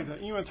是坏的，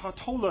因为他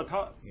偷了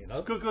他 You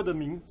know- 哥哥的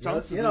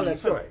长子 You 的 know 名 that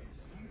分。 story,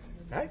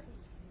 right?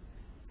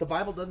 The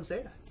Bible doesn't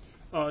say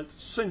that.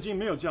 圣经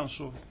没有这样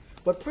说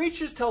But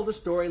preachers tell the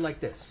story like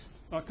this.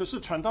 可是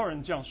传道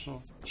人这样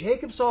说。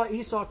 Jacob saw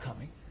Esau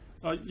coming,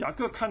 雅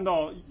各看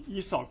到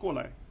以扫过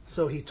来，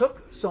 so he took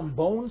some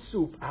bone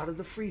soup out of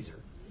the freezer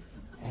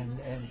and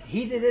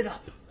heated it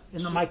up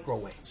in the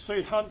microwave. 所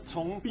以他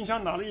从冰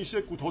箱拿了一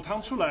些骨头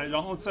汤出来，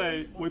然后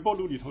在微波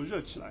炉里头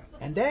热起来。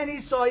 And then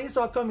he saw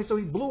Esau coming, so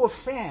he blew a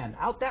fan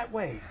out that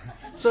way,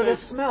 so the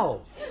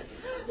smell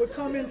would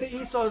come into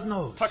Esau's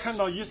nose. 他看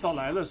到以扫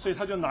来了，所以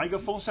他就拿一个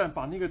风扇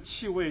把那个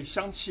气味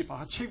香气把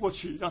它吹过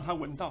去，让他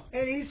闻到。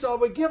 And Esau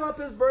would give up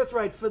his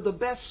birthright for the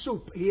best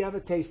soup he ever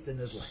tasted in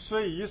his life.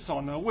 所以以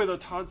扫呢，为了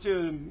他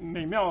这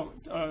美妙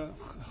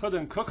何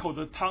等可口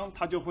的汤，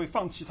他就会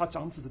放弃他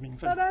长子的名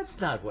Now 分。 that's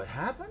not what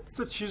happened.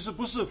 这其实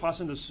不是发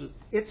生的事。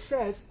 It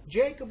says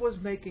Jacob was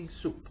making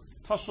soup.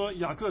 他说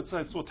雅各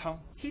在做汤，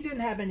 He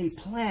didn't have any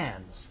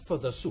plans for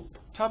the soup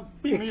他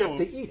并没有 except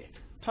to eat it.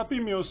 他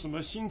并没有什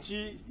么心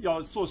机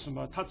要做什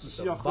么，他只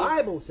是 The 要喝。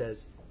 Bible says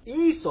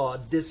Esau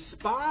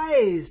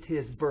despised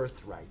his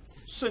birthright.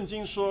 圣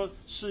经说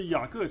是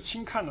雅各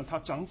轻看了他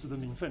长子的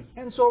名分。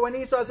 And so when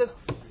Esau says,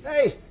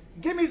 "Hey,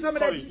 give me some of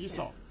Sorry,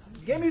 Esau.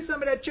 give me some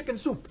of that chicken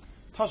soup,"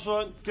 他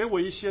说给我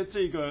一些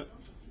这个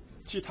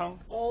鸡汤。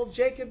 all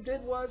Jacob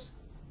did was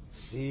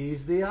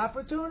seize the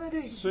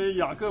opportunity. 所以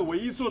雅各唯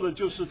一做的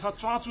就是他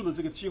抓住了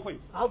这个机会，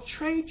 I'll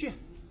trade you.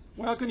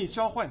 我要跟你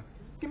交换，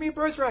 Give me a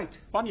birthright.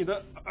 把你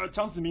的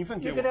长子名分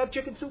给 You can 我， have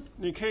chicken soup.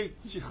 你可以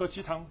喝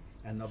鸡汤。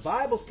 And the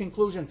Bible's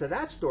conclusion to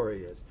that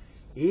story is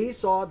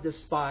Esau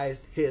despised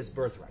his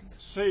birthright.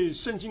 所以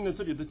圣经的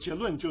这里的结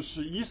论就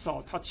是以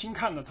扫他轻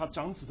看了他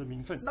长子的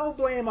名分。 No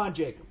blame on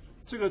Jacob.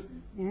 这个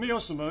没有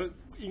什么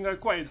应该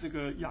怪这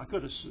个雅各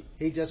的事，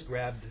 He just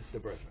grabbed the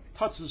birthright.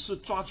 他只是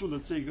抓住了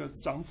这个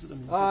长子的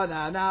名分。 Oh,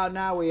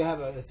 now we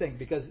have a thing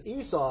because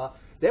Esau.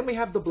 Then we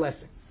have the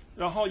blessing.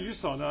 然后以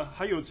扫呢，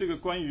还有这个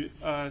关于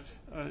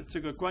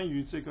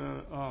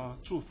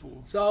祝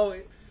福。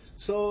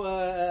 So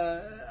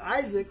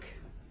Isaac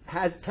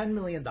has $10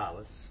 million.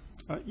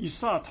 以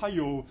撒他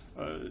有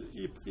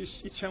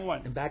1000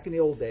万， And back in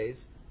the old days,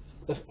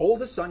 the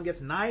oldest son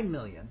gets $9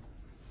 million,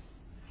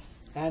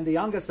 and the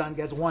youngest son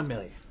gets $1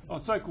 million.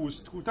 在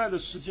古代的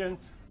时间，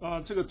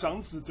这个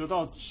长子得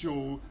到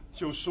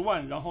90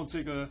万，然后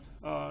这个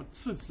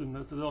次子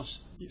呢得到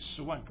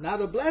10万。 Now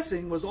the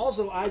blessing was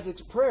also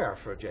Isaac's prayer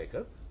for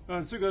Jacob.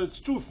 这个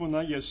祝福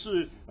呢也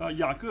是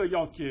雅各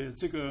要给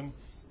这个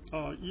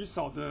以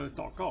扫的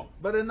祷告。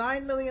 But a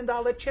 $9 million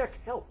check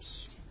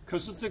helps. 可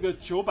是这个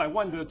900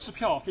万的支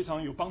票非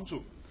常有帮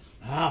助。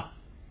 Now,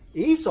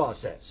 Esau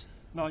says,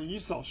 那以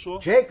扫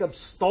说， Jacob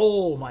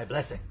stole my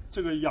blessing.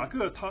 这个雅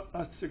各他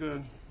这个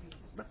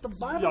But the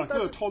Bible 雅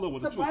各偷了我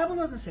的 the 祝福。 Bible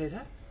doesn't say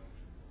that.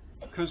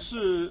 可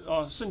是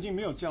圣经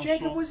没有这样 Jacob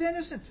说。 was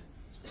innocent.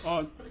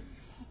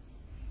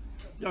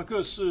 雅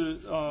各是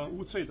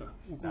无罪的，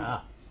无辜的。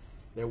 Now,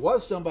 there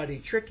was somebody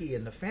tricky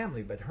in the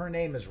family, but her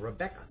name is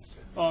Rebecca.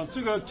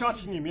 这个家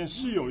庭里面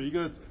是有一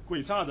个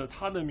诡诈的，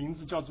他的名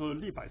字叫做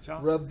利百加。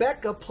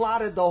 Rebecca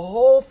plotted the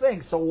whole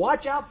thing, so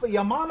watch out for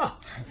your mama.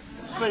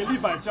 所以利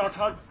百加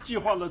他计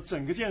划了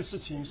整个件事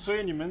情，所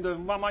以你们的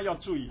妈妈要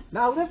注意。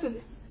 Now listen,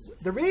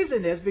 the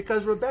reason is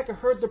because Rebecca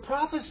heard the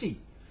prophecy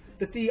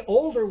that the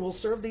older will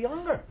serve the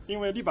younger. 因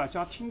为利百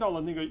加听到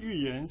了那个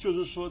预言，就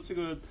是说这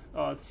个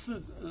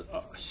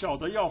小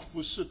的要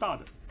服侍大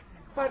的，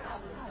 But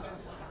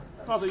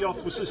大的要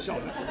服侍小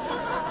的。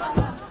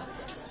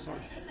Sorry，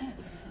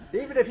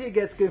 even if he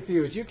gets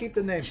confused, you keep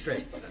the name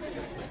straight.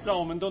 让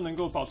我们都能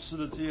够保持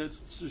的这些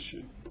秩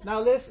序。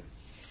 Now listen,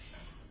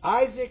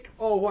 Isaac,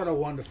 oh what a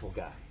wonderful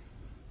guy.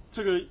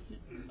 这个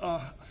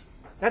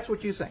That's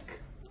what you think.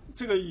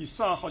 这个以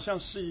撒好像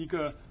是一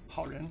个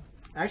好人，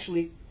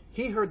 Actually,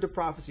 he heard the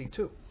prophecy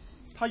too.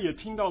 他也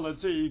听到了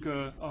这一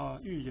个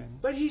预言，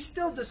 But he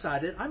still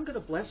decided, I'm going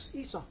to bless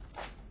Esau.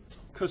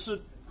 可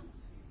是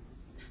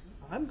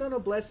I'm going to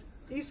bless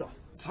Esau.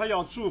 他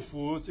要祝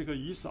福这个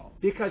以扫，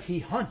 Because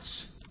he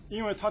hunts.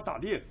 因为他打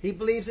猎， He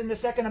believes in the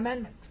Second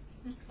Amendment.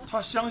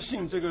 他相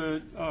信这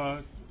个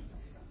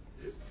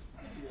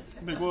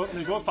美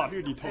国法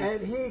律里头， And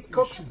he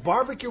cooks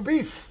barbecue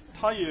beef.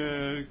 他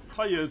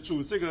也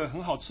煮这个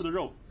很好吃的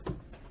肉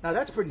Now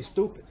that's pretty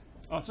stupid.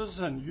 啊，这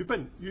是很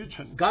愚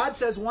蠢。 God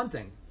says one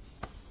thing,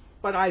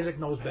 but Isaac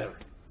knows better.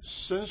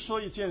 神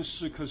说一件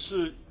事，可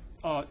是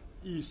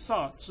以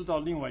撒知道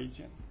另外一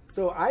件。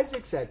 So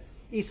Isaac said,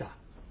 Esau,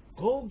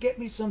 go get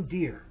me some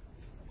deer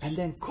and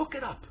then cook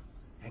it up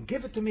and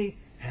give it to me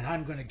and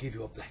I'm going to give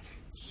you a blessing.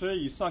 所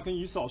以以撒跟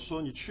以扫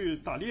说：“你去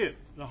打猎，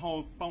然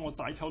后帮我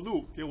打一条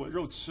鹿，给我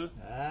肉吃。”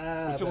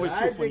 But 就会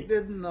祝福你。 Isaac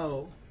didn't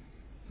know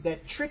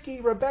that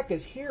tricky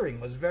Rebecca's hearing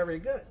was very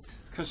good.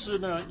 可是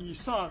呢，以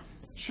撒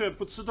却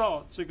不知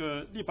道这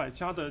个利百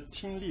加的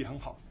听力很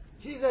好。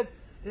 She said,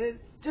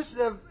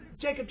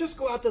 Jacob, just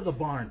go out to the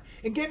barn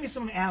and get me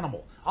some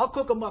animal. I'll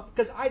cook them up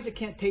because Isaac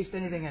can't taste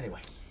anything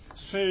anyway.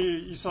 所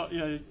以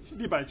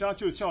利百加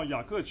就叫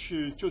雅各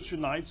去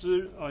拿一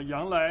只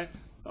羊来，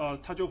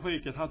他就会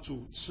给他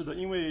煮吃的，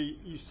因为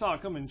以撒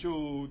根本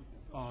就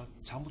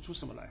尝不出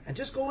什么来。 And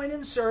just go in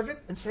and serve it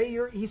and say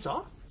you're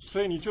Esau.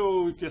 所以你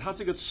就给他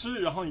这个吃，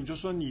然后你就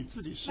说你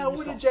自己是 Now 以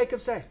what 扫 did。Jacob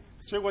say?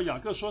 结果雅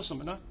各说什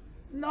么呢？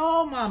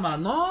 No, Mama,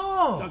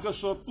 雅 no. 各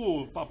说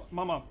不，爸爸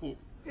妈妈不。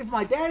 If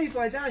my daddy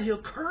finds out,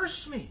 he'll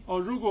curse me.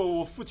 如果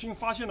我父亲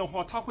发现的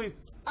话，他会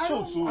I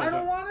咒 don't, 诅我 I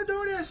don't 的。 want to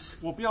do this.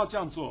 我不要这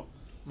样做。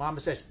 Mama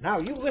says, now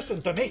you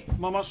listen to me.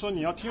 妈妈说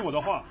你要听我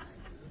的话，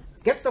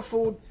 Get the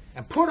food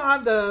and put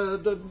on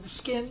the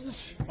skins.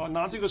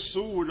 拿这个食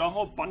物，然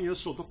后把你的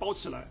手都包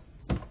起来。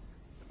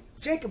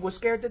 Jacob was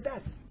scared to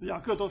death. 雅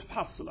各都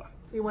怕死了。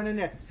 He went in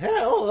there.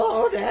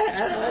 Hello,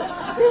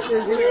 Dad. This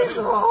is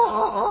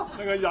Esau.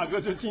 那个雅各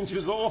就进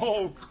去说：“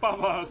哦，爸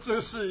爸，这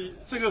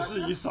个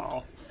是以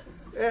扫。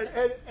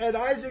 And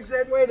Isaac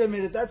said, wait a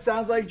minute, that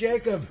sounds like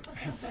Jacob. ”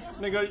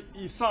 那个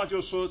以撒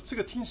就说：“这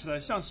个听起来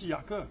像是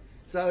雅各。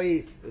 So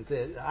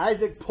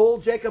Isaac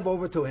pulled Jacob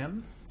over to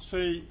him. ”所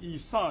以以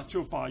撒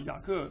就把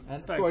雅各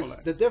And of 带过 course,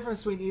 来。 the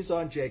difference between Esau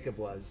and Jacob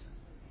was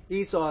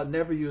Esau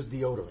never used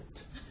deodorant.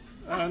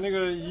 那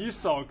个以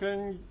扫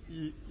跟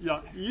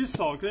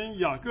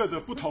雅各的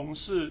不同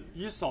是，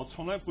以扫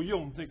从来不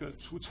用这个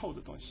除臭的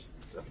东西，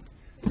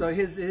 So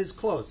his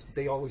clothes,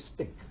 they always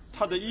stink.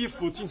 他的衣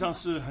服经常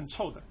是很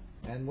臭的。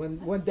 And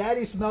when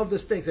Daddy smelled the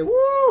stink, said,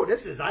 "Woo,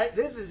 this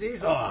is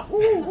Esau."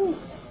 Woo, woo.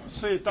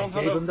 所以 And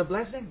gave him the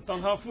blessing. 当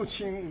他父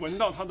亲闻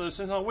到他的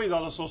身上味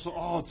道的时候，说：“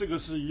哦，这个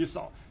是以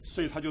扫。”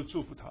所以他就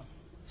祝福他。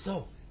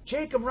 So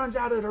Jacob runs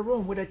out of the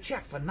room with a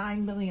check for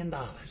 $9 million.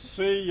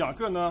 所以雅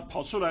各呢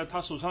跑出来，他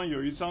手上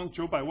有一张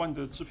900万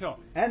的支票。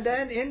 And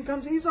then in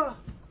comes Esau.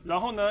 然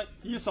后呢，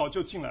以扫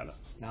就进来了，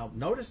 Now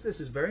notice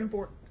this is very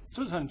important.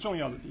 这是很重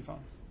要的地方。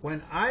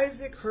 When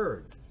Isaac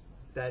heard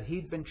that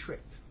he'd been tricked,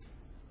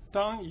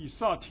 当以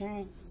撒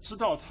知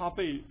道他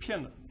被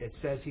骗了， it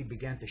says he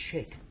began to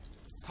shake.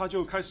 他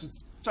就开始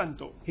战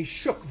斗， He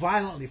shook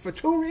violently for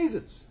two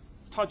reasons.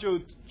 他就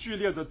剧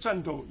烈的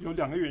战斗，有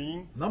2个原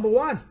因。 Number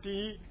one, 第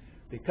一，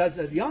 because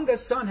the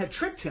youngest son had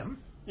tricked him,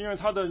 因为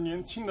他的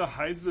年轻的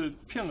孩子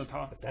骗了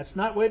他， but that's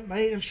not what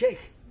made him shake.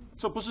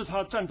 这不是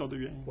他战斗的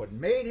原因。 What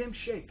made him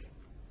shake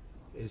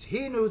is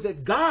he knew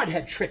that God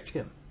had tricked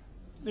him.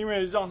 因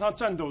为让他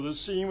战斗的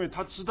是，因为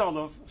他知道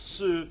了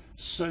是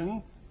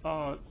神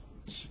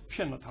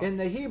骗了他。 In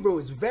the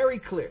Hebrew, it's very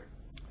clear.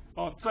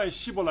 在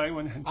希伯来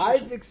文很清楚。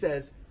 Isaac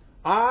says,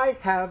 I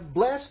have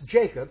blessed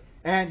Jacob,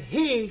 and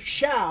he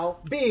shall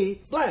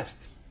be blessed.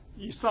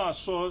 以撒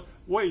说：“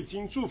我已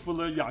经祝福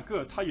了雅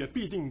各，他也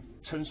必定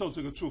承受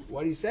这个祝福。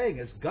 What he's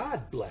saying is, God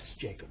blessed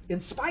Jacob in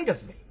spite of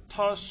me. ”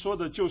他说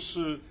的就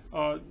是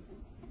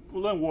无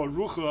论我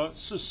如何，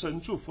是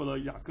神祝福了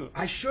雅各，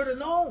 I should have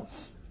known.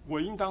 我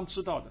应当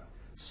知道的。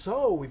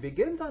 So we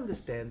begin to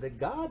understand that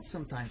God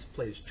sometimes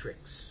plays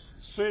tricks.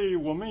 所以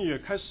我们也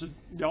开始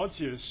了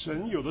解，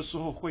神有的时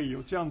候会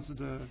有这样子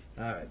的，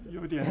 All right.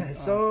 有点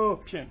So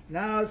骗。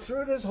 now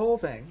through this whole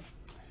thing,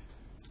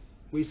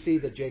 we see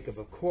that Jacob,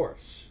 of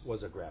course,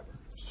 was a grabber.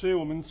 所以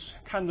我们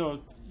看到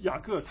雅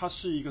各，他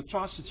是一个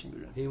抓事情的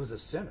人， He was a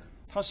sinner.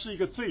 他是一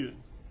个罪人。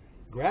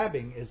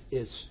 Grabbing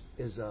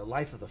is a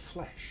life of the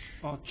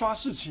flesh. 抓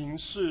事情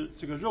是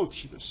这个肉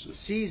体的事，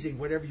 Seizing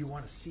whatever you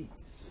want to seize.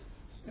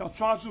 要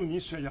抓住你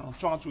想要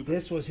抓住的，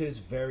 This was his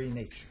very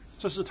nature.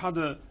 这是他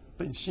的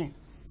本性。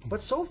 But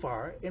so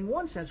far, in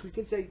one sense, we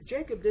could say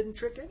Jacob didn't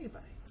trick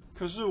anybody.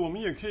 可是我们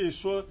也可以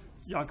说，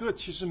雅各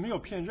其实没有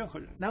骗任何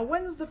人。 Now,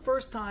 when's the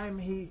first time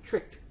he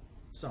tricked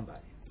somebody?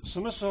 什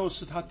么时候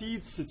是他第一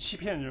次欺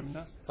骗人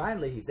呢？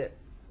 Finally, he did.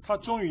 他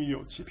终于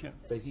有欺骗。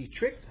 But he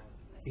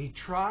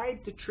tried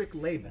to trick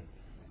Laban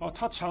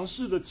他尝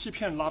试的欺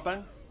骗拉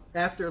班。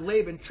 after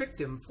Laban tricked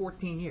him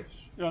 14 years.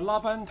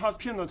 拉班他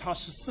骗了他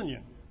14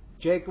年。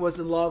 Jacob was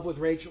in love with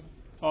Rachel.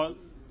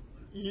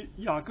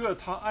 雅各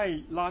他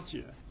爱拉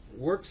结，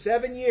 worked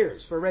 7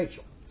 years for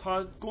Rachel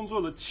他工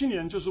作了7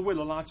年就是为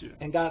了拉结，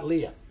 and got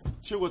Leah.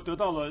 结果得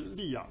到了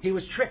利亚， He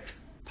was tricked.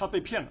 他被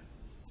骗了。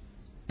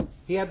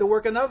 He had to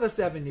work another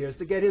 7 years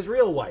to get his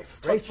real wife,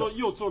 他 Rachel.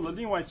 又做了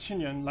另外7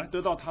年来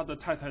得到他的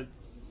太太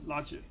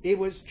拉结， He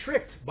was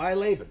tricked by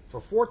Laban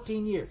for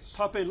 14 years.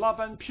 他被拉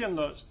班骗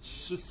了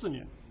14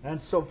年， And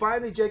so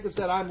finally Jacob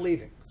said, I'm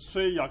leaving.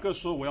 所以雅各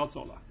说我要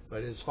走了。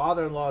 But his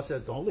father-in-law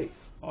said, don't leave.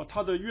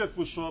 他的岳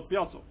父说不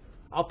要走，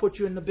 I'll put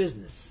you in the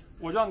business.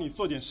 我让你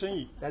做点生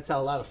意。 That's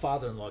how a lot of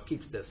father-in-law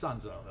keeps their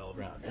sons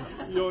around.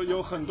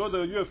 有很多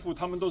的岳父，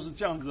他们都是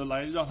这样子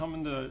来让他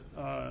们的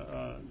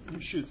女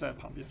婿在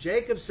旁边。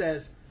 Jacob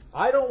says,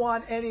 I don't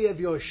want any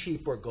of your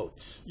sheep or goats.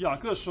 雅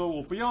各说：“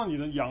我不要你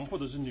的羊或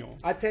者是牛，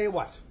 I tell you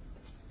what,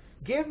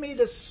 give me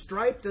the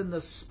striped and the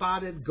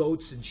spotted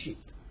goats and sheep,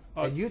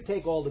 and you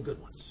take all the good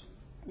ones.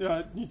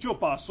 你就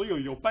把所有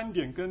有斑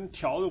点跟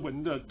条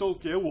纹的都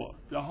给我，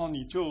然后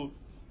你就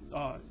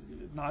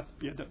拿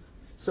别的。”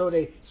 So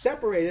they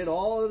separated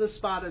all of the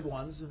spotted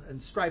ones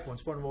and striped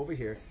ones, put them over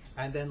here,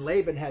 and then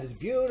Laban had his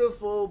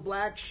beautiful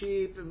black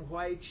sheep and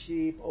white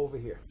sheep over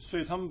here. 所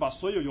以他们把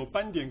所有有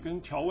斑点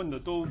跟条纹的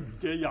都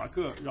给雅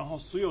各，然后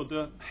所有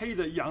的黑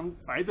的羊、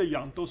白的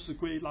羊都是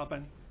归拉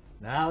班。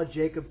 Now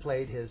Jacob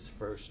played his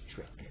first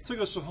trick. 这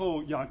个时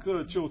候，雅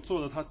各就做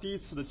了他第一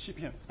次的欺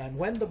骗。 And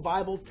when the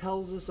Bible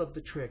tells us of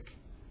the trick,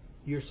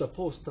 you're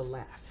supposed to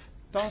laugh.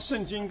 当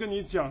圣经跟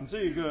你讲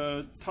这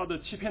个他的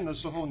欺骗的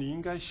时候，你应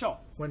该笑。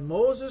 When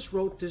Moses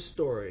wrote this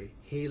story,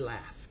 he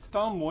laughed.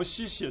 当摩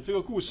西写这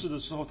个故事的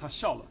时候，他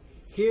笑了。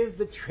 Here's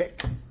the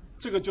trick.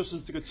 这个就是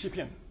这个欺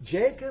骗。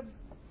 Jacob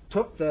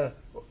brought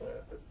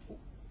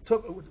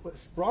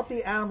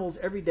the animals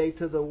every day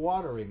to the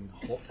watering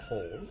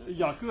hole.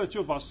 雅各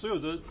就把所有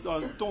的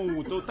动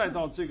物都带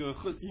到这个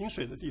饮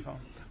水的地方，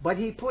 But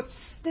he put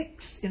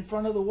sticks in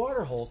front of the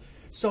water hole,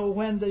 so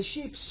when the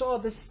sheep saw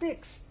the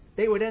sticks,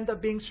 they would end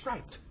up being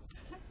striped.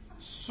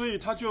 所以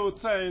他就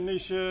在那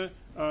些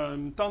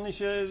当那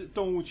些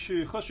动物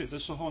去喝水的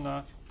时候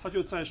呢，他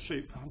就在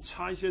水旁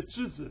插一些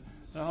枝子，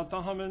然后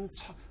当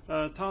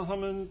他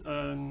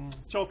们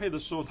交配的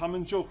时候，他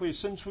们就会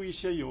生出一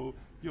些有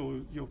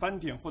斑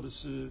点或者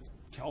是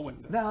条纹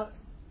的。 Now,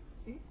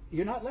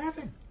 you're not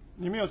laughing.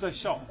 你没有在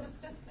笑，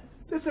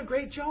 This is a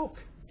great joke.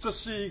 这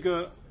是一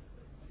个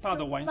大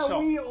的玩 Now, 笑。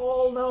 we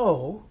all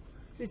know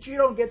that you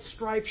don't get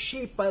striped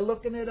sheep by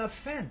looking at a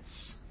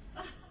fence.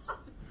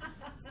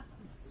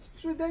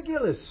 It's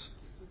ridiculous.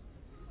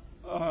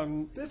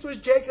 This was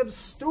Jacob's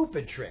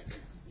stupid trick.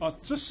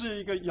 这是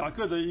一个雅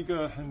各的一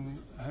个很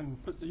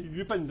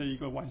愚笨的一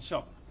个玩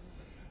笑。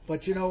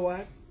 But you know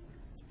what?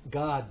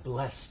 God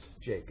blessed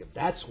Jacob.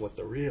 That's what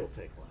the real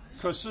thing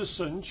was. 可是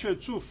神却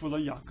祝福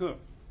了雅各。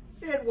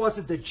 It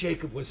wasn't that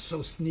Jacob was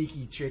so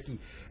sneaky, tricky,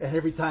 and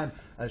every time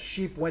a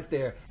sheep went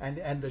there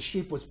and the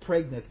sheep was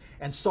pregnant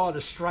and saw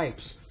the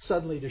stripes,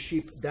 suddenly the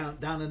sheep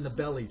down in the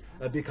belly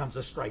becomes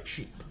a striped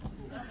sheep.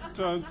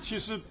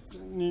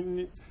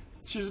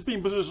 其实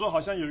并不是说好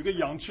像有一个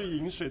羊去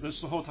饮水的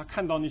时候，他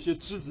看到那些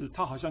枝子，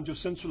它好像就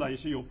生出来一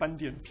些有斑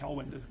点条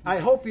纹的。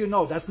 I hope you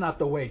know that's not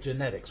the way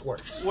genetics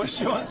works. 我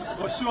希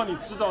望你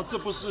知道，这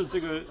不是这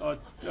个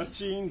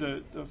基因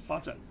的发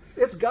展，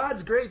 It's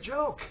God's great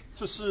joke.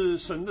 这是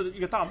神的一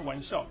个大的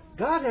玩笑。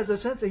 God has a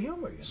sense of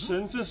humor, you know.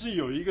 神真是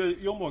有一个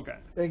幽默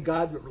感。 And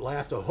God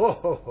laughed, ho,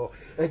 ho, ho.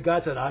 And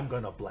God said, I'm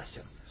going to bless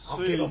him. I'll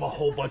Sweet. give him a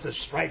whole bunch of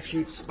striped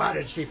sheep,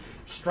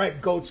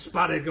 striped goats,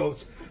 spotted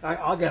goats.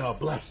 I'll give him a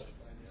blessing.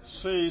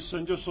 所以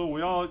神就说：“我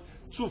要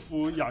祝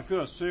福雅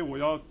各，所以我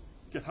要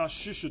给他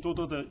许许多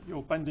多的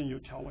有斑点、有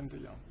条纹的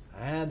羊。”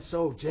 And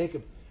so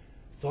Jacob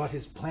thought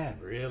his plan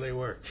really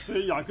worked. 所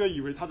以雅各以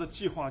为他的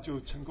计划就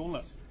成功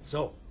了，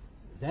 So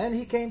then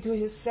he came to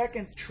his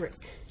second trick.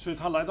 所以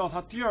他来到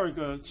他第二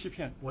个欺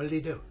骗。 What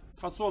did he do?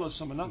 他做了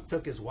什么呢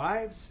He？took his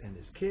wives and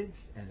his kids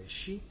and his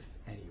sheep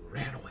and he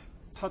ran away.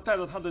 他带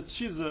着他的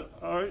妻子、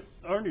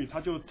儿女，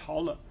他就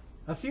逃了。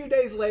 A few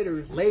days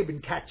later,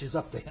 Laban catches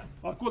up to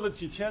him. 过了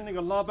几天，那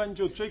个拉班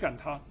就追赶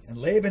他。 And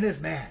Laban is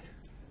mad.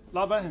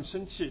 拉班很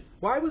生气，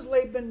 Why was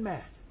Laban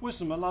mad? 为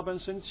什么拉班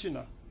生气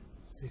呢？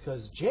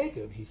 Because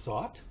Jacob, he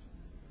thought,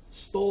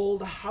 stole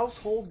the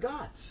household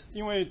gods.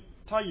 因为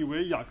他以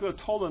为雅各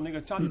偷了那个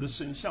家里的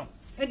神像，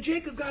 And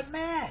Jacob got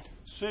mad.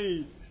 所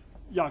以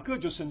雅各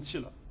就生气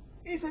了。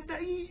 He said,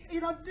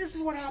 this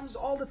is what happens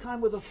all the time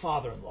with a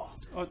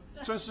father-in-law.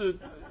 真是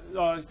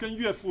跟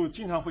岳父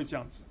经常会这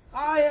样子。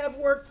 I have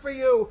worked for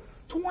you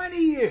 20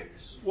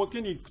 years. 我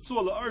给你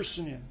做了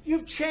20年，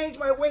 You've changed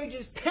my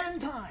wages 10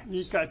 times.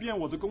 你改变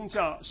我的工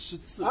价10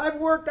次。 I've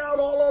worked out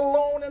all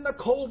alone in the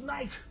cold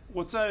night.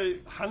 我在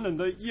寒冷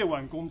的夜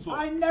晚工作，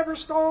 I never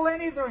stole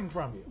anything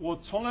from you. 我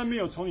从来没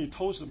有从你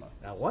偷什么。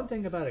 Now, one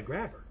thing about a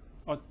grabber,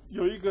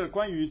 有一个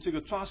关于这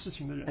个抓事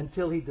情的人，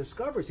 until he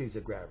discovers he's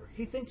a grabber,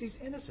 he thinks he's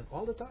innocent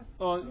all the time.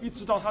 一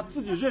直到他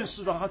自己认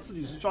识到他自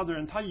己是抓的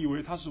人，他以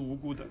为他是无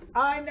辜的。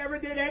 I never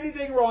did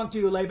anything wrong to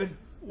you, Laban.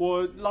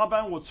 我拉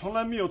班，我从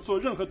来没有做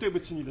任何对不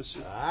起你的事。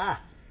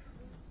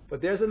 But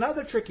there's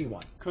another tricky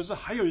one. 可是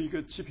还有一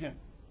个欺骗，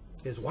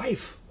 His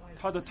wife.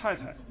 他的太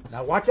太。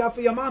 Now watch out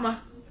for your mama.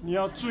 你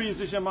要注意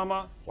这些妈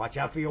妈， Watch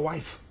out for your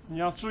wife. 你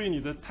要注意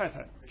你的太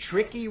太。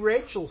 Tricky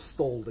Rachel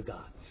stole the gods.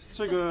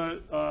 这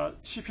个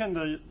欺骗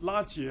的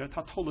拉结，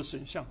他偷了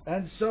神像，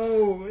 And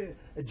so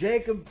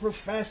Jacob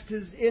professed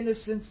his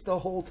innocence the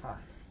whole time.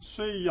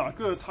 所以雅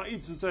各他一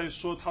直在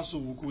说他是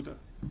无辜的。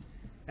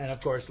 And of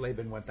course,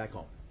 Laban went back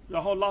home.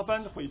 然后拉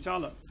班回家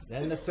了，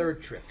 Then the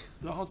third trick.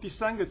 然后第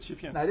三个欺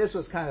骗， Now, this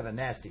was kind of a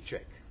nasty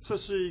trick. 这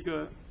是一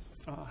个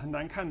很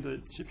难看的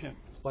欺骗。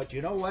 But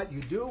you know what?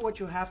 You do what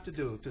you have to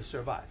do to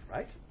survive,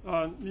 right?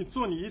 你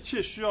做你一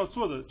切需要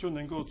做的就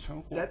能够存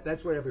活。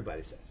 That's what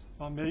everybody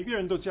says. 每一个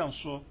人都这样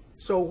说。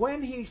 So when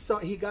he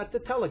got the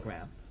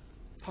telegram,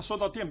 他收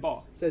到电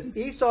报， it says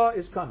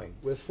Esau is coming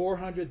with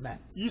 400 men.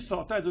 以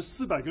扫带着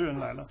400个人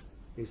来了。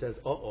 He says,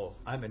 uh-oh,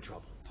 I'm in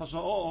trouble. 他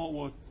说：“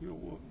我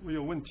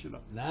有问题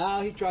了。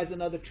 Now he tries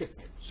another trick. ”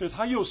所以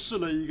他又试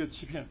了一个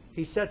欺骗。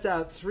 He sets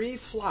out 3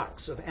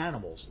 flocks of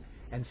animals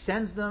and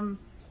sends them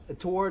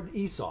toward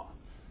Esau.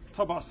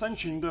 他把3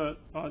群的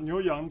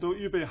牛羊都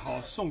预备好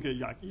送给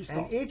以扫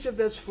And。each of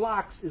those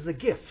flocks is a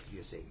gift,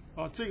 you see.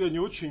 这个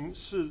牛群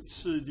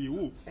是礼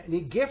物。 And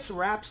he gift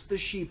wraps the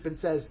sheep and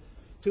says,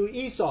 to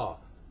Esau,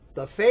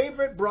 the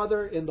favorite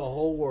brother in the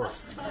whole world.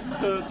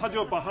 他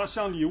就把它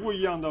像礼物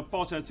一样的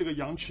包在这个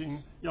羊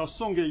群，要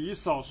送给以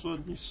扫，说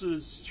你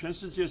是全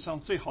世界上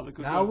最好的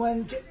哥 Now 哥。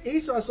 when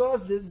Esau saw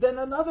it, then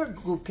another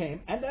group came,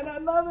 and then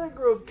another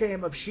group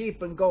came of sheep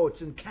and goats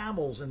and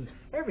camels and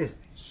everything.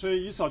 所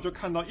以以扫就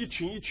看到一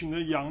群一群的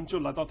羊就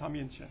来到他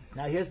面前，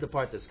 Now here's the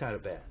part that's kind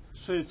of bad.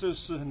 所以这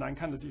是很难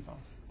看的地方。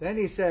 Then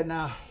he said,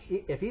 now,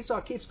 if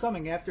Esau keeps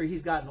coming after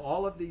he's gotten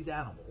all of these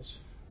animals,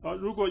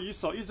 如果以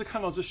扫一直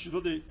看到这许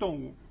多的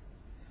动物，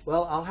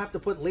 well, I'll have to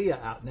put Leah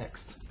out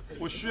next.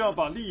 我需要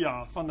把利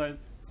亚放在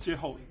接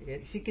后。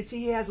 You can see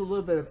he has a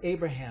little bit of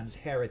Abraham's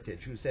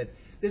heritage, who said,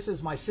 this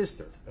is my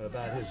sister,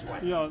 about his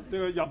wife. 那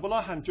个亚伯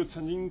拉罕就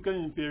曾经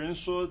跟别人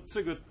说，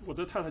这个我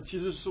的太太其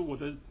实是我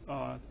的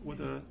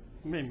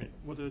妹妹，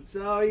我的。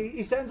 So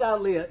he sends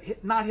out Leah,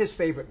 not his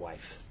favorite wife.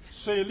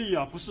 所以利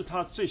亚不是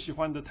他最喜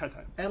欢的太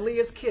太， And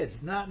Leah's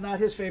kids, not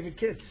his favorite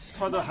kids.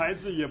 他的孩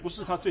子也不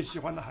是他最喜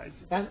欢的孩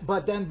子。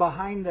 But then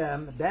behind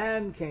them,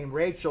 then came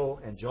Rachel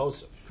and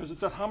Joseph. 可是，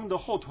在他们的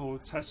后头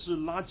才是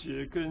拉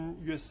结跟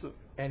约瑟，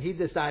 And he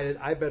decided,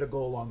 I better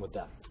go along with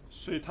them.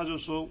 所以他就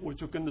说，我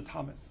就跟着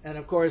他们。 And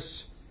of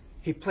course,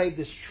 he played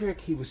this trick.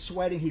 He was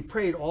sweating. He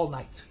prayed all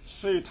night.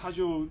 所以他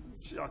就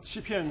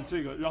欺骗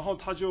这个，然后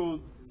他就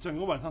整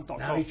个晚上祷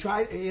Now 告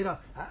he。tried,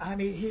 I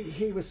mean,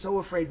 he was so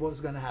afraid what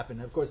was going to happen.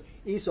 And of course,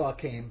 Esau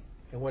came,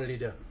 and what did he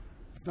do?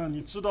 那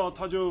你知道，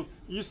他就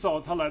以扫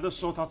他来的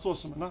时候，他做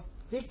什么呢？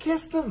 He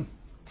kissed him,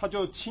 他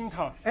就亲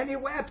他， and he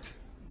wept.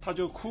 他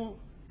就哭，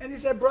 And he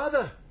said,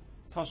 brother,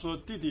 他说：“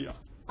弟弟啊，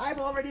 I've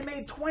already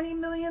made $20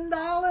 million.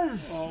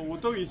 我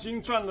都已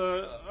经赚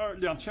了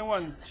2000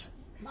万，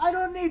 I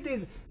don't need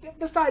these.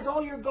 Besides,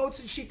 all your goats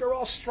and sheep are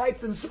all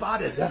striped and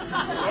spotted.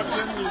 而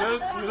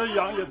且你的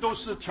羊也都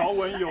是条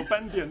纹有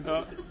斑点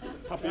的，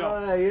他不要。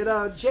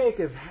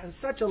 Jacob,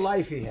 such a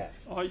life he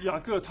had. 雅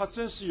各他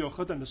真是有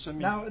何等的生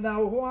命。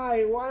 Now,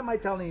 why am I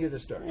telling you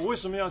this story? 我为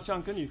什么要这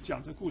样跟你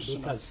讲这故事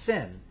呢？ Because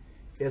sin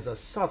is a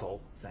subtle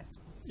thing.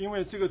 因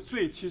为这个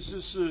罪其实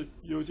是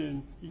有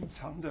点隐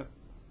藏的。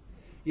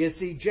 You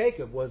see,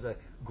 Jacob was a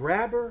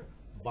grabber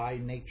by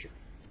nature.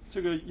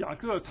 这个雅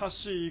各他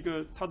是一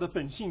个，他的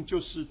本性就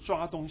是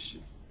抓东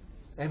西。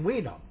 And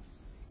we know,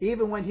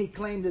 even when he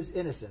claimed his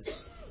innocence,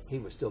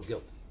 he was still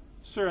guilty.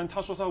 虽然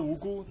他说他无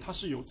辜，他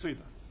是有罪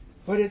的。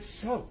 But it's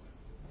so.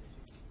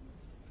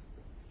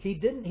 He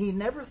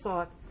never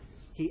thought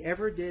he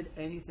ever did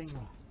anything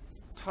wrong.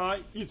 他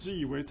一直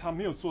以为他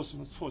没有做什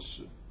么错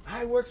事。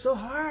 I worked so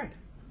hard.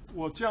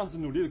 我这样子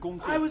努力的工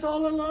I 作， was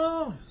all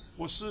alone.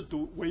 我是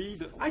唯一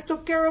的。 I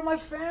took care of my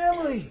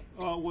family.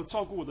 我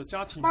照顾我的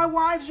家庭， My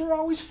wives were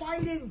always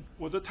fighting.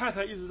 我的太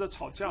太一直在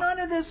吵架。 None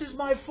of this is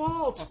my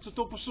fault. 这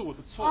都不是我的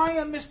错。 I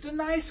am Mr.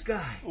 Nice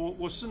Guy.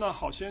 我是那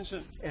好先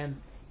生。 And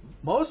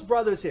most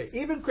brothers here,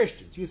 even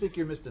Christians, you think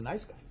you're Mr.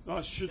 Nice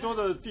Guy. 许多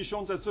的弟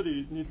兄在这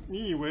里，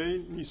你以为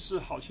你是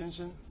好先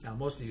生， Now,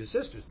 most of you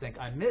sisters think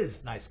I'm Ms.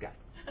 Nice Guy.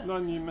 那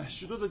你们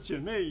许多的姐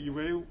妹以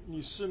为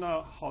你是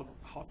那好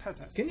太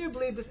太。 Can you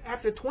believe this?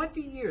 After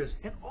 20 years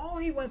and all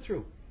he went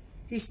through,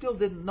 he still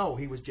didn't know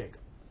he was Jacob.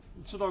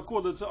 你知道过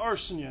了这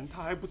20年，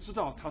他还不知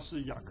道他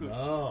是雅各。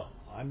 No,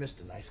 I'm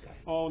Mr. Nice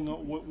Guy.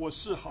 我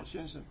是好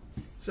先生。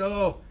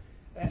 So,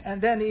 and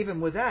then even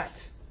with that,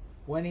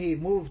 when he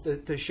moved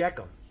to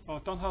Shechem,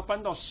 当他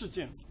搬到事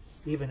件，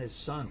 even his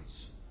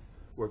sons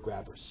were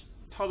grabbers.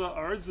 他的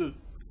儿子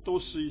都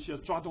是一些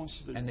抓东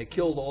西的人， And they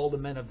killed all the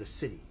men of the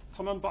city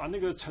他们把那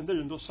个城的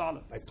人都杀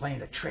了， by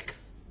playing a trick.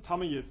 他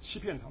们也欺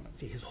骗他们。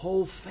 See, his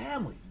whole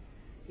family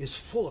is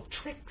full of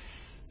tricks.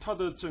 他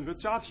的整个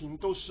家庭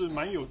都是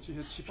满有这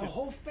些欺 The 骗，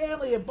 whole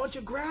family, a bunch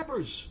of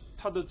grabbers.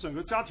 他的整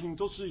个家庭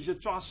都是一些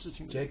抓事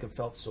情的人。 Jacob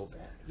felt so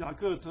bad. 雅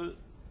各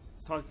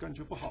他感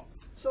觉不好，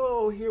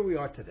 So here we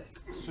are today.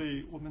 所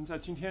以我们在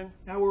今天，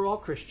 Now we're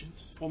all Christians.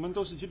 我们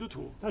都是基督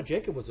徒。 Now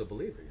Jacob was a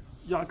believer, you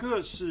know. 雅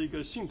各是一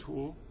个信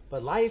徒，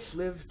 But life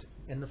lived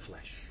in the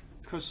flesh.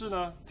 可是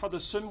呢，他的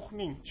生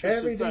命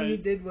却是 Everything 在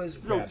he did was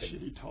肉体 grabbing.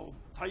 里头，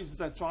他一直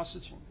在抓事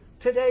情。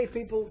 Today,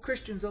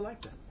 Christians are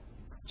like that.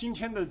 今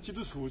天的基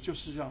督徒就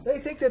是这样， They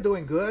think they're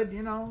doing good,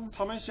 you know.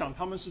 他们想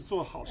他们是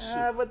做好事。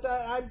 But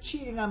I'm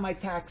cheating on my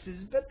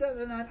taxes, but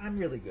I'm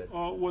really good.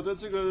 我的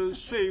这个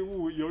税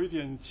务有一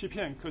点欺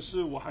骗，可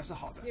是我还是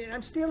好的。 Yeah,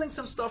 I'm stealing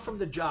some stuff from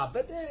the job,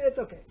 but it's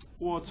okay.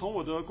 我从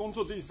我的工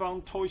作地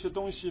方偷一些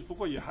东西，不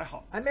过也还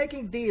好。 I'm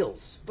making deals,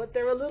 but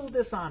they're a little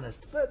dishonest,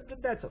 but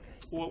that's okay.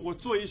 我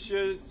做一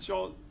些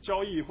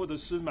交易或者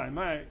是买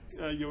卖，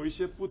有一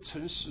些不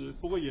诚实，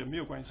不过也没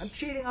有关 I'm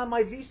系。 cheating on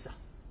my visa.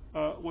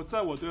 我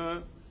在我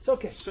的 It's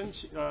okay. 申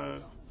请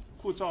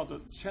护照的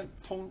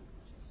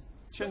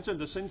签证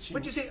的申请，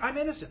 But you say, I'm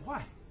innocent.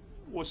 Why?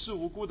 我是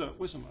无辜的，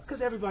为什么？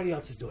 Because everybody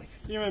else is doing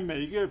it. 因为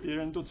每一个别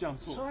人都这样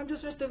So 做， I'm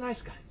just Mr. Nice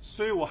Guy.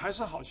 所以我还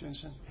是好先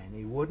生。 And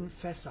he wouldn't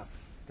fess up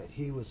that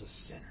he was a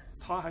sinner.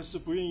 他还是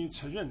不愿意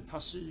承认他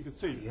是一个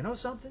罪 You 人。 know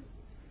something?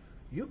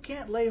 You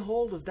can't lay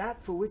hold of that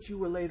for which you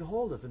were laid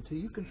hold of until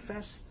you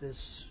confess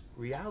this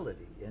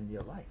reality in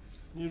your life.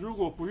 你如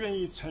果不愿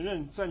意承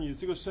认在你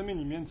这个生命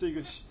里面这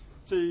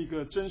一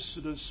个真实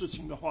的事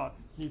情的话，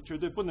你绝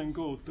对不能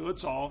够得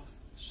着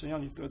神要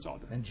你得着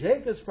的。 And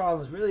Jacob's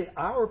problem is really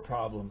our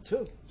problem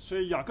too. 所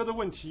以雅各的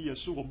问题也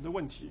是我们的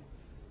问题。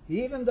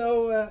 Even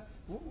though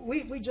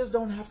we just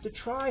don't have to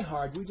try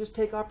hard, we just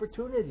take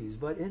opportunities.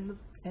 But in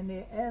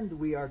the end,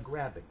 we are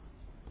grabbing.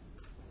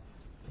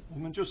 我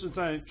们就是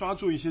在抓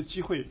住一些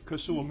机会，可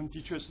是我们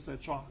的确是在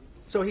抓。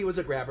 So he was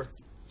a grabber.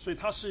 所以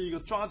他是一个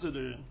抓着的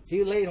人，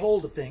 He laid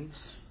hold of things,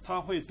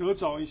 他会得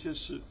着一些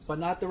事， but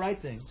not the right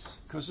things.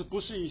 可是不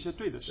是一些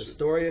对的 The 事。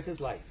 story of his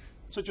life.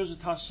 这就是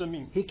他生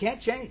命， He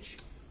can't change.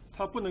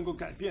 他不能够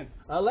改变。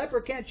 A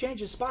leper can't change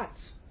his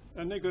spots.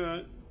 那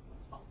个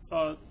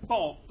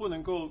豹不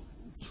能够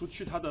除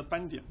去他的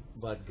斑点，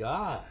 But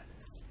God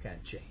can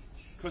change.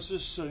 可是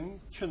神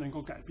却能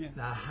够改变。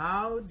 Now,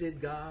 how did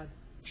God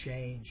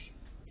change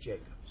Jacob?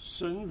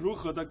 神如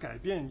何的改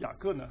变雅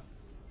各呢？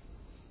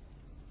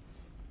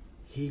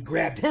 He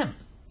grabbed him.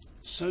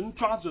 神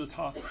抓着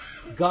他，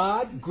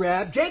 God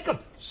grabbed Jacob.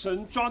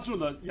 神抓住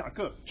了雅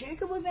各。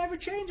 Jacob would never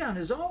change on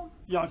his own.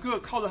 雅各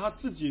靠着他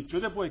自己绝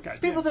对不会改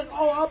变 People。think,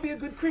 oh, I'll be a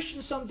good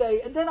Christian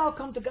someday, and then I'll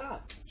come to God.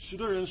 许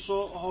多人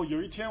说，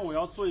有一天我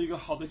要做一个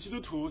好的基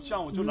督徒，这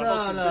样我就 No, 来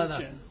到神 no, 跟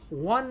前。 no.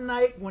 One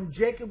night when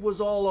Jacob was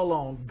all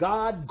alone,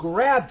 God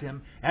grabbed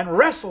him and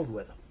wrestled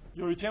with him.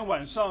 有一天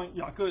晚上，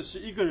雅各是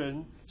一个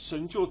人，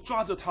神就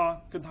抓着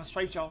他，跟他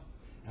摔跤。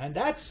 And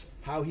that's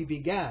how he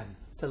began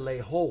to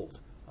lay hold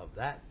of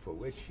that for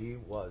which he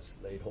was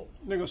laid hold.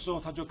 那个时候，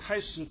他就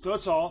开始得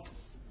着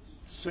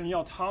神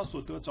要他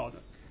所得着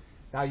的。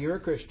 Now, you're a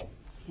Christian.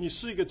 你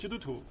是一个基督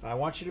徒， I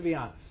want you to be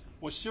honest.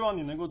 我希望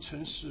你能够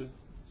诚实。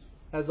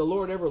 Has the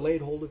Lord ever laid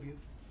hold of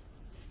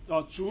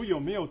you? 主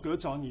有没有得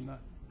着你呢？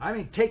 I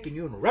mean, taken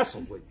you and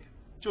wrestled with you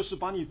就是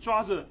把你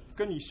抓着，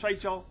跟你摔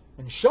跤，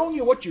 and shown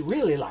you what you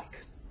really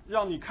like.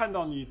 让你看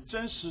到你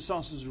真实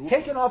上是如何。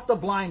 Taken off the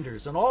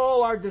blinders and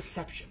all our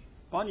deception.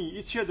 把你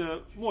一切的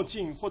墨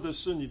镜，或者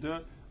是你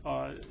的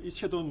一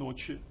切都挪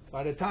去。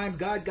 By the time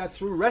God got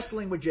through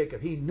wrestling with Jacob,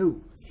 he knew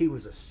he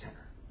was a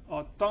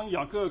sinner. 当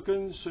雅各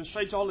跟神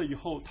摔跤了以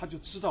后，他就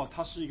知道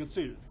他是一个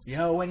罪人。 You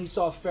know, when he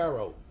saw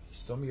Pharaoh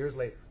some years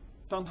later,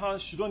 当他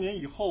许多年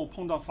以后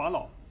碰到法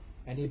老，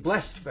 and he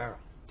blessed Pharaoh.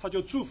 他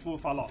就祝福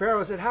法老。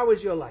 Pharaoh said, how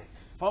is your life?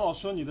 法老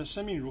说：“你的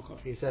生命如何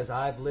He says,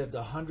 I've lived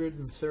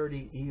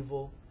 130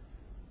 evil,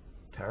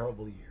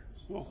 terrible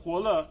years. 我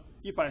活了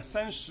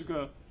130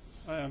个，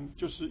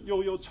就是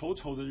忧忧愁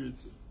愁的日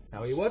子。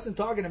 Now, he wasn't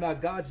talking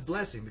about God's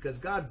blessing because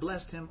God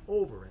blessed him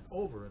over and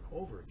over and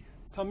over again.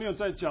 他没有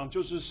在讲，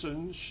就是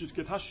神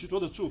给他许多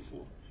的祝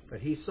福， But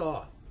he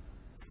saw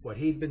what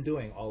he'd been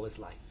doing all his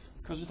life.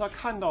 可是他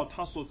看到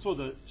他所做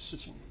的事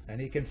情， And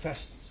he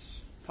confessed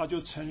this. 他就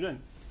承认。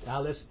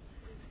 Now, listen.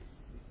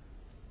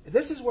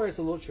 This is where it's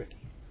a little tricky.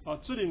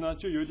 这里呢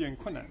就有点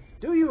困难。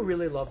 Do you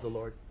really love the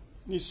Lord?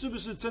 你是不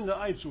是真的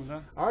爱主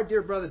呢？ Our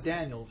dear brother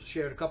Daniel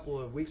shared a couple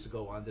of weeks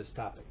ago on this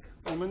topic.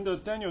 我们的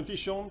Daniel 弟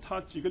兄，他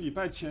几个礼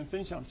拜前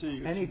分享这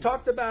个 And he 题目，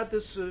 talked about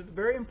this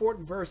very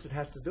important verse that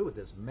has to do with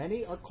this.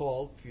 Many are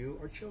called, few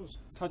are chosen.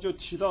 他就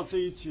提到这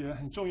一节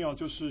很重要，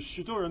就是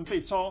许多人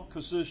被招，可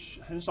是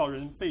很少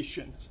人被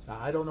选。 Now,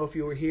 I don't know if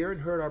you were here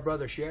and heard our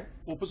brother share,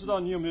 我不知道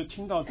你有没有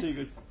听到这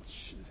个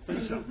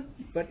分享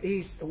but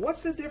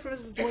what's the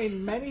difference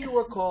between many who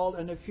are called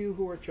and a few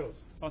who are chosen?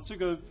 这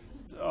个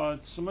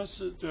什么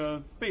是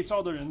被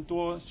招的人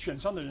多，选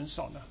上的人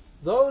少呢？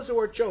 Those who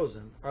are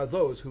chosen are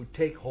those who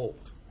take hold.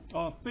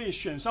 被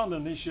选上的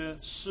那些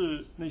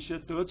是那些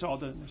得着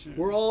的那些人，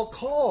 We're all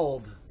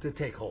called to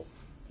take hold.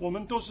 我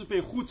们都是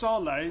被呼召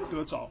来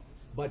得着。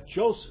 But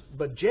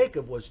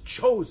Jacob was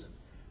chosen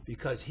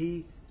because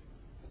he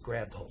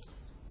grabbed hold.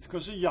 可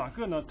是雅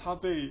各呢，他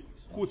被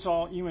呼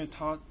召，因为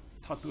他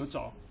得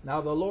着。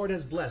 Now the Lord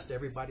has blessed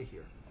everybody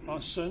here.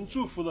 神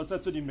祝福了在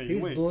这里每一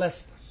He's 位，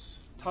 blessed us.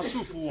 他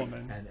祝福我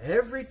们。 And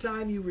every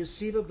time you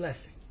receive a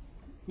blessing,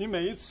 你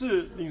每一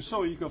次领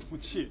受一个福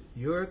气，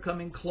 you're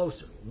coming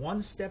closer,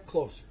 one step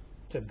closer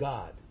to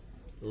God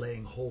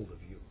laying hold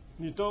of you.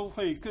 你都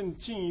会更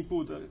进一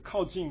步的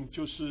靠近，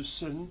就是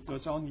神得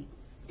着你。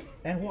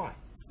 And why?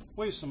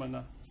 为什么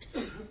呢？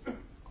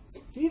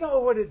 Do you know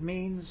what it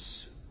means,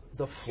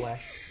 the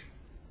flesh?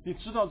 你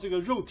知道这个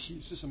肉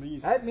体是什么意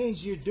思？ That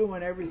means you're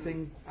doing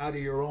everything out of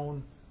your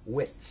own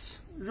wits.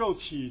 肉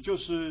体就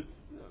是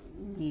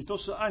你都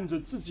是按着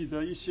自己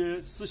的一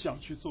些思想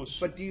去做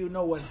事。 But do you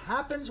know what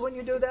happens when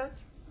you do that?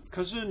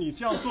 可是你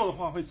这样做的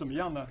话会怎么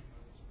样呢？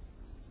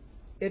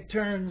 It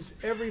turns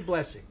every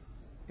blessing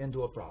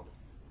into a problem.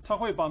 他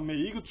会把每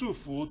一个祝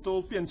福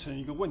都变成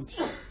一个问题。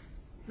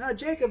 Now,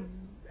 Jacob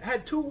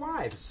had 2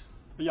 wives.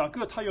 雅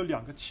各他有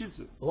2个妻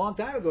子， A long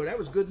time ago, that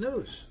was good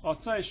news.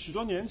 在许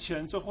多年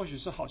前，这或许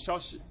是好消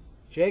息。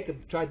 Jacob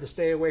tried to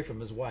stay away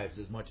from his wives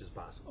as much as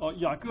possible.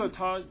 雅各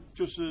他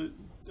就是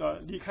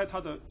离开他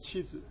的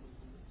妻子，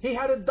 He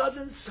had a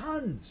dozen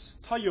sons.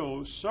 他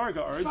有12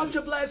个儿 Such a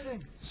子， blessing.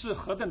 是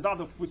何等大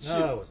的福气！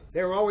 No,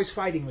 they were always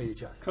fighting with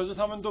each other. 可是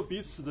他们都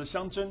彼此的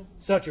相争，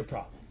 Such a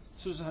problem.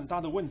 这是很大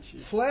的问题。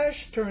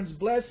 Flesh turns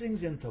blessings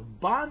into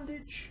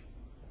bondage,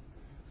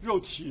 肉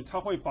体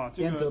他会把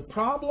这 into 个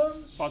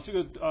problems,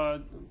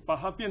 把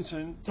它变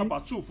成，他把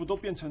祝福都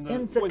变成了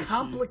into 问题，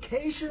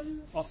 complications.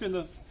 变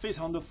得非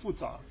常的复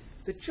杂。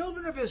 The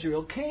children of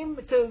Israel came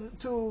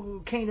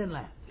to Canaan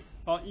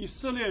land, 以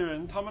色列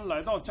人他们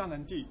来到迦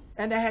南地，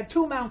 and they had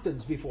 2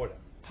 mountains before them.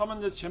 他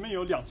们的前面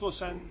有2座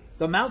山，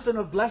 The mountain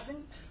of blessing,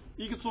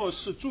 一个座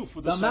是祝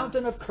福 the 的山，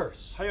 mountain of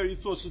curse. 还有一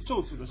座是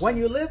咒诅的 When 山。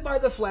 you live by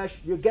the flesh,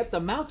 you get the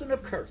mountain of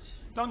curse.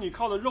 当你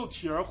靠着肉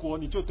体而活，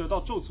你就得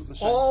到咒诅的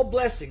山。 All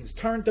blessings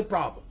turn to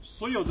problems.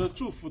 所有的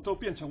祝福都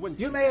变成问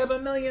题 You。may have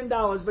 $1 million,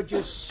 but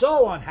you're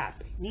so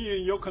unhappy. 你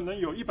也有可能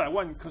有100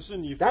万，可是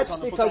你非 That's 常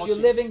的不 because 高 you're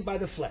兴， living by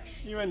the flesh.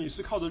 因为你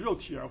是靠着肉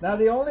体而 Now, 活。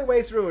 the only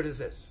way through it is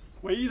this.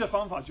 唯一的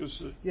方法就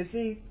是， You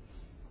see,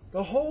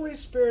 the Holy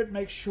Spirit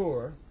makes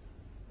sure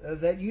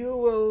that you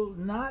will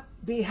not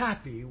be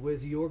happy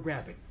with your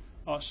grabbing.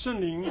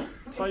 圣灵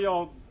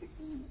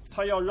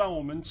他要让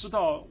我们知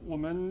道，我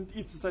们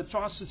一直在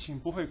抓事情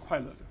不会快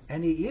乐的。 And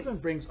He even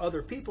brings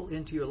other people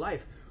into your life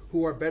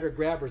who are better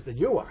grabbers than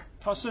you are.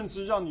 他甚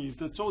至让你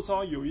的周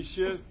遭有一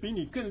些比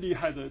你更厉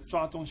害的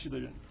抓东西的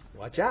人，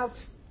 Watch out.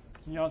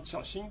 你要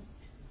小心。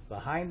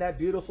 Behind that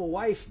beautiful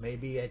wife may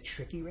be a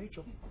tricky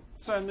Rachel.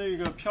 在那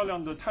个漂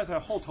亮的太太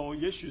后头，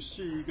也许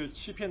是一个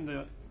欺骗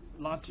的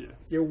拉结，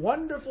 Your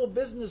wonderful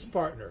business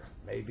partner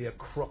may be a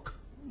crook.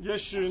 也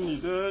许你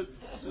的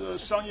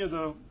商业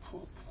的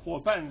伙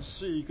伴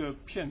是一个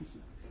骗子。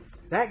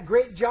 That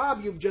great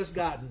job you've just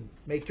gotten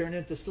may turn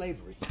into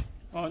slavery.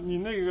 你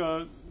那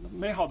个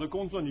美好的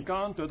工作，你刚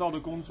刚得到的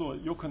工作，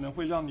有可能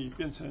会让你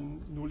变成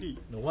奴隶。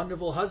 The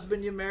wonderful husband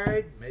you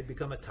married may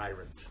become a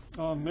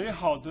tyrant. 美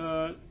好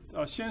的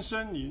先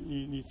生，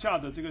你嫁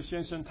的这个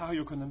先生，他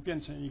有可能变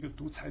成一个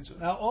独裁者。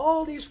 Now,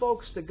 all these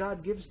folks that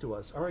God gives to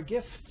us are a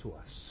gift to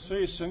us 所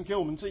以神给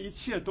我们这一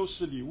切都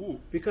是礼物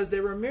because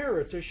they're a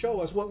mirror to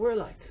show us what we're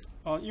like.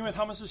 因为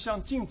他们是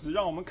像镜子，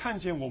让我们看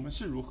见我们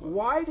是如何。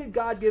 Why did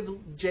God give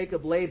Jacob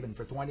Laban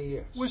for 20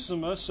 years? 为什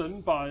么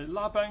神把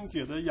拉班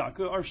给了雅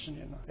各20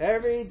年呢？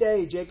 Every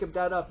day Jacob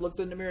got up,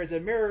 looked in the mirror, and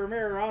said, Mirror,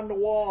 mirror on the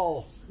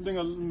wall. 那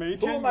个每一 Who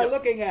天 am I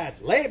looking at?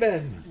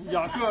 Laban.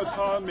 雅各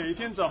他每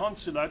天早上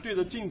起来对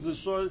着镜子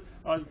说，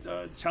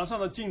墙上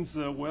的镜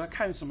子我要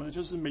看什么？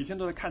就是每天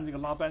都在看这个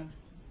拉班。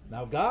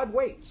 Now, God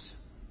waits,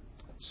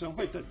 神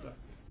会等的，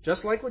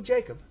 just like with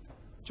Jacob.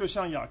 就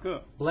像雅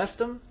各， Blessed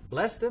him,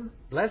 blessed him,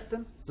 blessed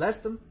him,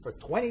 blessed him for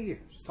 20 years.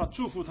 他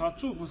祝福他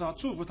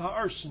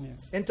20年，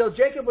 Until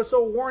Jacob was so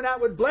worn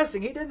out with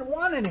blessing, he didn't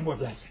want any more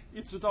blessing.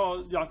 一直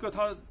到雅各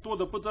他多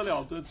得不得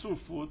了的祝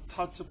福，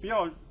他就不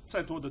要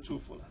再多的祝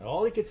福了。 And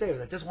all he could say was,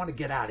 I just want to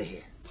get out of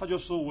here. 他就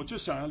说，我就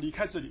想要离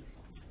开这里。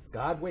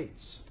 God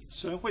waits.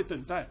 神会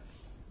等待，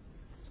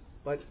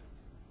 But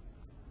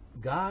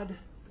God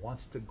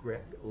wants to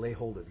lay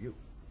hold of you.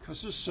 可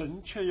是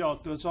神却要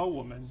得着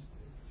我们。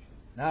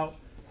 Now,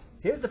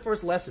 here's the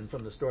first lesson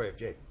from the story of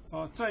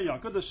Jacob. 在雅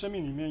各的生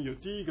命里面有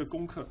第一个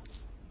功课。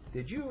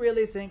 Did you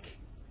really think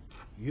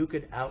you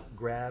could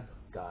outgrab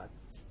God?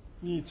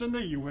 你真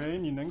的以为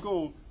你能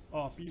够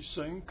比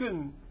神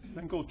更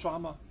能够抓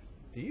吗？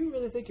 Do you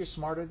really think you're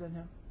smarter than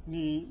him?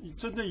 你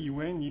真的以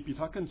为你比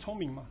他更聪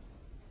明吗？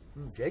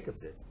 Jacob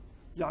did.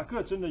 雅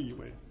各真的以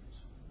为。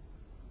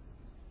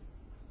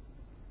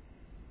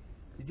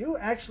 Did you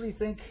actually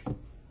think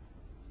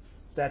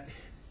that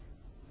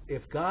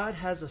if God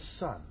has a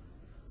son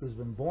who's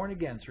been born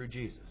again through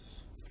Jesus,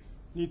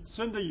 你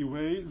真的以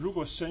为如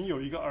果神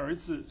有一个儿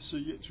子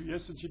是主耶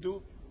稣基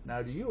督，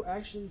 now do you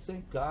actually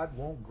think God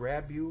won't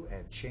grab you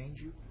and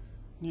change you?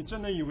 你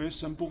真的以为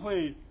神不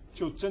会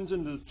就真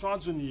正的抓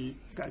住你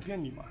改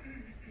变你吗？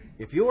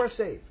 If you are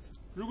saved,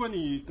 如果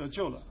你得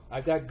救了，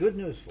 I've got good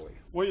news for you.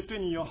 我也对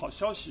你有好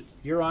消息，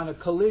 You're on a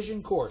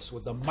collision course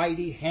with the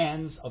mighty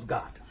hands of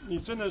God. 你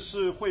真的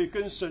是会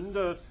跟神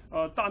的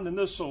大能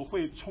的手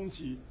会冲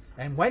击。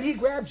 And when He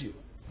grabs you,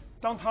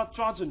 当他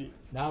抓着你，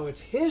 now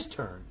it's His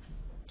turn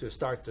to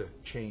start to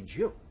change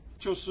you.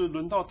 就是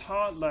轮到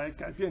他来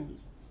改变你。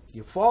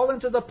 You fall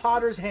into the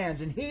potter's hands,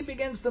 and He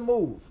begins to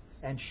move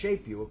and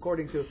shape you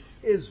according to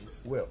His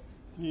will.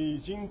 你已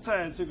经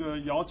在这个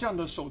窑匠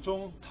的手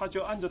中，他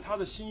就按着他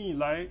的心意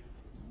来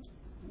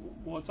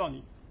磨造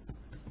你。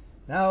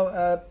 Now,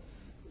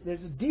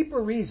 there's a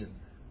deeper reason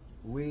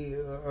we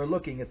are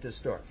looking at this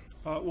story.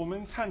 我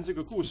们看这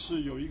个故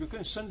事有一个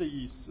更深的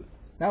意思。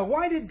 Now,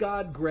 why did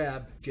God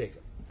grab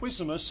Jacob? 为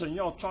什么神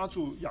要抓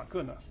住雅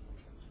各呢？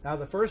 Now,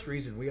 the first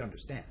reason we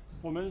understand.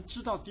 我们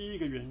知道第一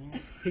个原因，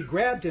 He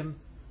grabbed him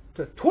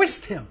to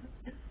twist him,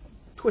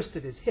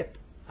 twisted his hip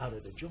out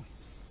of the joint.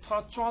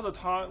 他抓着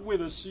他，为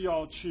的是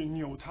要去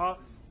扭他，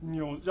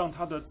让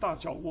他的大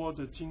脚窝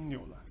的筋扭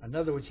了。 In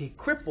other words, he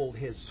crippled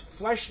his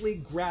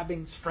fleshly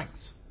grabbing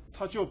strength.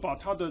 他就把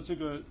他的这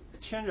个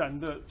天然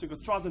的这个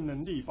抓的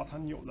能力把它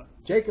扭了，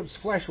 Jacob's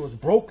flesh was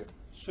broken,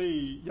 所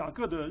以雅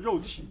各的肉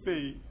体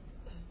被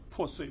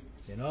破碎。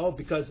 you know,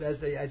 because as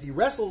he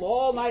wrestled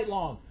all night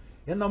long,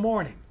 in the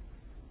morning,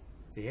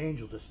 the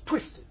angel just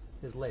twisted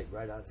his leg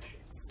right out of shape.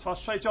 他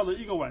摔跤了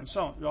一个晚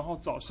上，然后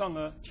早上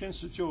呢，天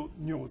使就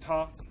扭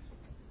他。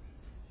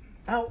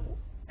 Now,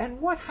 and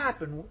what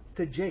happened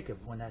to Jacob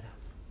when that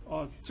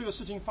happened? 这个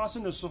事情发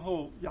生的时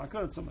候，雅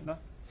各怎么呢？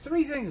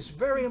 Three things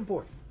very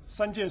important.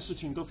 3件事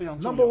情都非常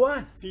重 Number 要。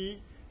 one, 第一，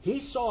 he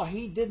saw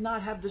he did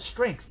not have the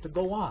strength to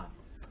go on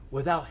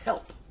without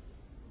help.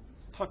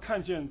 他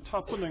看见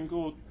他不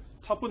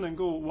能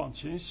够往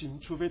前行，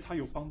除非他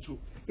有帮助。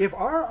 If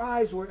our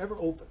eyes were ever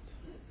opened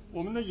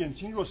我们的眼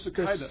睛若是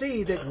to 开的，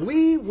 see that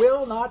we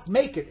will not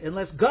make it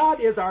unless God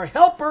is our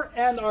helper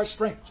and our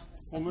strength.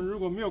 我们如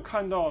果没有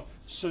看到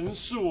神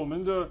是我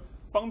们的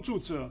帮助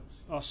者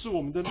是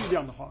我们的力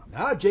量的话，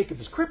 Now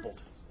Jacob is crippled.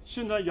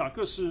 现在雅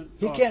各是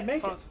He can't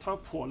make it. 他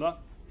跛了，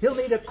 He'll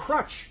need a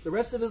crutch the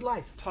rest of his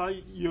life. 他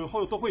以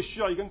后都会需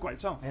要一根拐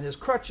杖， And his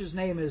crutch's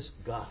name is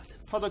God.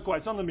 他的拐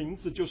杖的名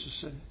字就是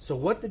神。 So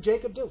what did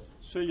Jacob do?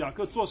 所以雅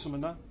各做什么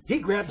呢？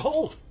 He grabbed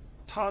hold.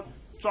 他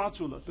抓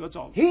住了，得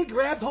着了， He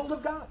grabbed hold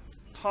of God.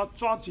 他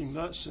抓紧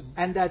了神。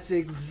 And that's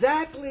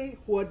exactly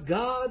what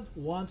God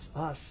wants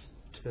us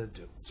to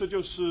do. 这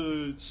就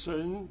是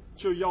神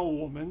就要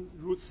我们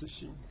如此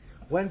行。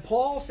 When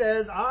Paul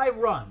says, I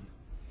run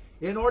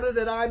in order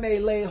that I may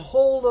lay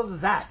hold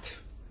of that,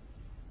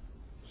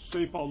 所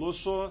以保罗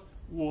说，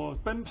我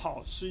奔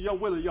跑是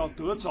为了要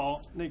得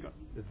着那个，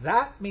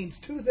 that means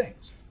two things.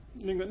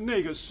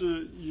 那个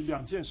是以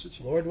2件事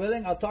情。 Lord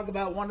willing, I'll talk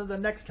about one of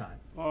them next time.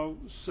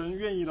 神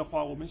愿意的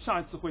话，我们下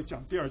一次会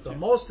讲第2 The 件。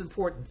 most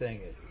important thing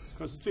is,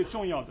 可是最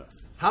重要的，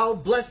 how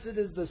blessed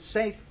is the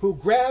saint who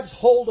grabs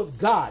hold of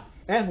God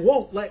and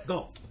won't let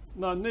go.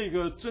 那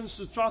个真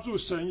是抓住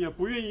神也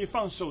不愿意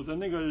放手的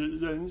那个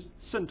人，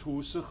圣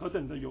徒是何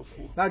等的有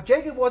福。 Now,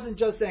 Jacob wasn't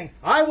just saying,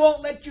 I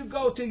won't let you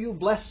go till you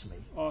bless me.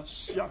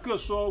 雅各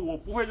说，我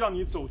不会让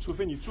你走，除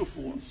非你祝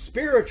福我。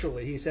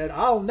 Spiritually, he said,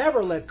 I'll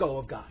never let go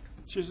of God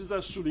其实，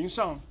在属灵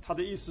上，他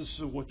的意思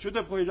是我绝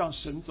对不会让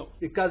神走，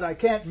 because I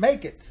can't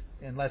make it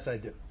unless I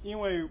do.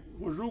 因为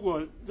我如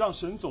果让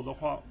神走的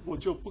话，我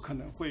就不可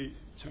能会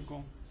成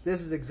功。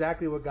 This is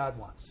exactly what God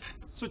wants.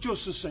 这就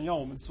是神要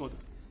我们做的。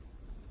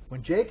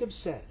 When Jacob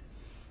said,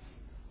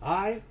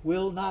 I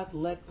will not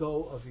let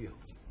go of you,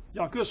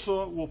 雅各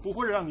说，我不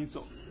会让你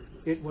走，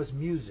 it was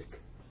music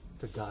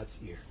to God's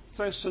ear.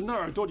 在神的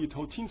耳朵里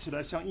头听起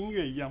来像音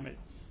乐一样美。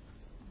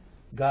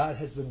 God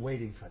has been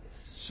waiting for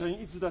this.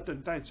 神一直在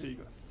等待这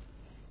个。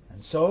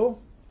 And so,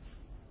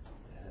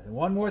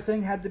 one more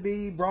thing had to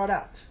be brought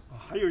out.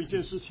 还有一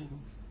件事情，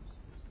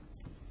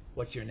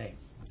 What's your name?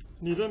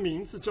 你的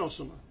名字叫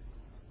什么？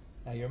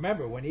 Now you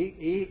remember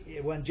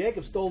when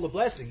Jacob stole the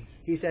blessing,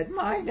 he said,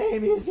 "My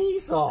name is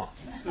Esau."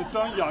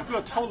 当雅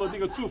各偷了那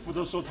个祝福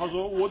的时候，他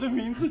说：“我的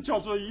名字叫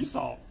做以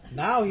扫。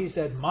 Now he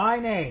said, "My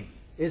name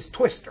is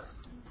Twister." ”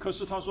可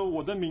是他说：“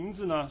我的名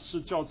字呢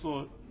是叫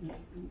做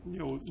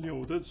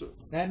扭的者。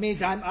 That means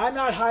I'm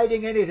not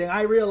hiding anything.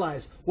 I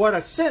realize what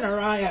a sinner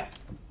I am.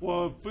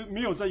 我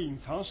没有在隐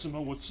藏什么，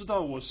我知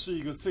道我是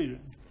一个罪人。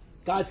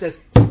 God says,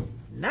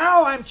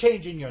 "Now I'm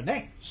changing your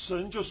name."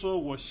 神就说：“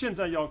我现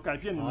在要改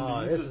变你的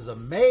Oh, 名 this 字。 is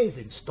an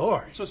amazing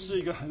story. 这是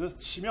一个很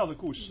奇妙的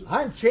故事。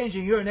 I'm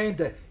changing your name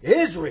to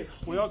Israel.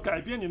 我要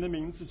改变你的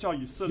名字，叫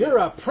以色列。 You're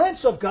a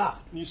prince of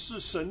God. 你是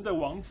神的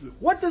王子。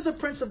 What does a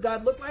prince of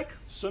God look like?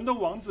 神的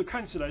王子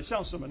看起来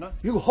像什么呢？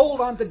 You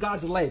hold on to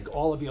God's leg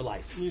all of your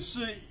life. 你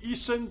是一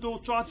生都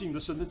抓紧着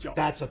神的脚，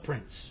 That's a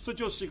prince. 这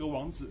就是一个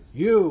王子。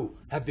 You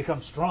have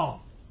become strong.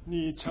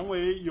 你成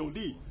为有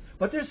力。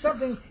 But there's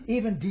something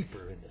even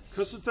deeper in this.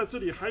 可是在这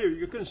里还有一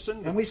个更深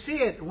And 的。 we see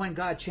it when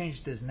God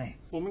changed his name.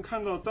 我们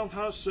看到，当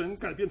神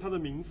改变他的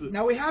名字，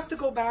 Now we have to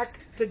go back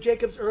to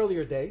Jacob's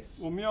earlier days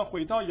我们要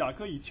回到雅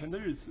各以前的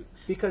日子，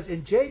 because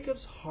in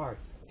Jacob's heart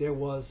there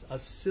was a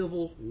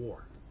civil war.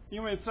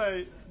 因为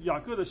在雅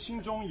各的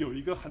心中有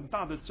一个很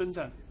大的征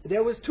战，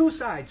 There was two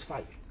sides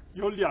fighting.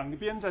 有两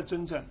边在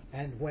征战。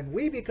 And when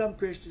we become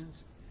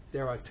Christians,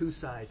 there are two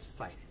sides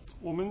fighting.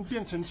 我们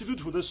变成基督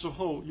徒的时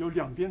候，有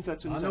两边在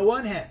征 On 战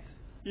the。one hand,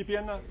 一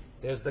边呢，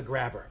 there's the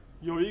grabber,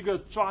 有一个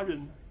抓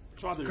人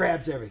的人，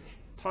 grabs everything.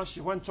 他喜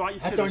欢抓一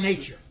切 That's 的 our 事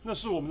nature.，那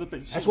是我们的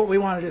本性 That's，what we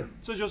want to do.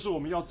 这就是我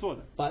们要做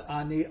的。 But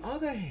on the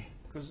other hand,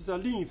 可是，在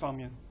另一方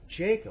面，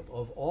 Jacob,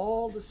 of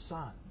all the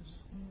sons,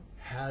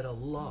 had a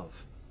love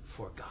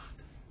for God.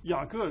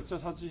 雅各在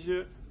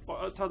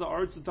他的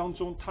儿子当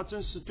中，他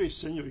真是对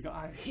神有一个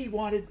爱， He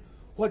wanted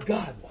what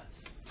God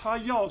was. 他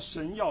要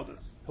神要的。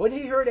 When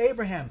he heard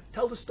Abraham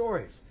tell the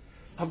stories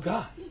of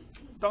God,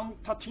 当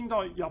他听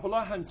到亚伯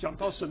拉罕讲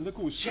到神的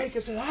故事，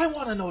 Jacob said, I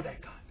want to know that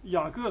God.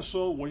 雅各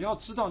说：“我要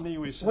知道那一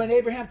位神。” When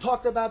Abraham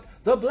talked about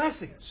the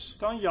blessings,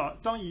 当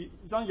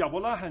亚伯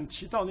拉罕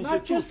提到那些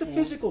not 祝 just the 福，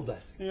 physical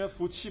blessings, 那些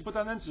福气不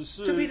单单只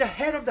to be 是 the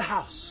head of the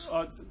house,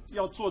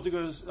 要做这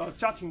个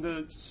家庭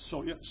的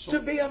首， to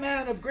be a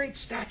man of great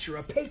stature,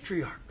 a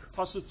patriarch,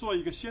 他是做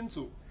一个先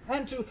祖，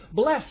 and to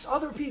bless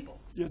other people.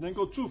 也能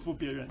够祝福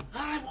别人。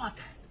 I want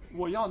that.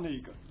 我要那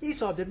个，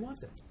 Esau didn't want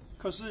that.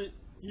 可是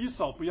以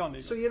扫不要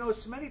那 So 个。 you know,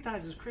 so many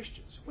times as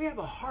Christians, we have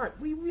a heart.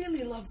 We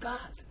really love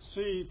God.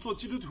 所以做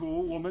基督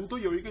徒，我们都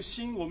有一个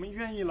心，我们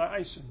愿意来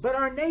爱神。 But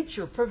our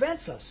nature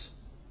prevents us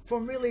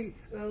from really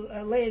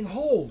laying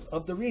hold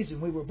of the reason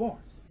we were born.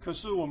 可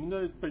是我们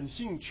的本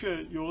性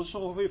却有的时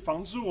候会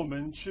防止我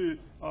们去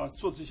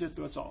做这些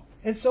得着。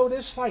 And so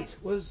this fight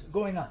was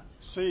going on.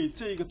 所以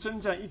这个征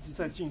战一直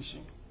在进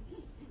行。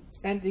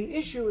 And the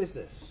issue is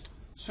this.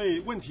 所以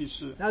问题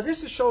是， Now,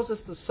 this shows us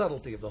the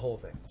subtlety of the whole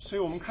thing. 所以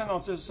我们看到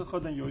这是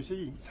何等有一些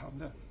隐藏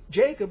的。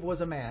 Jacob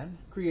was a man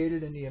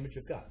created in the image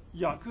of God.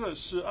 雅各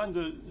是按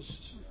着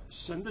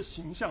神的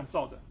形象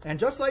造的。 And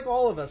just like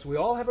all of us, we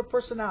all have a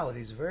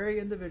personality. It's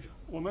very individual.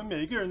 我们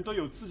每一个人都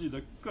有自己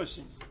的个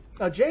性。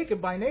 Jacob,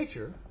 by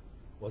nature,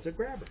 was a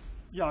grabber.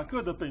 雅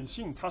各的本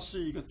性，他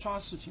是一个抓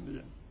事情的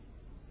人。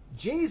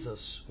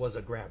 Jesus was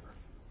a grabber.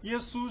 耶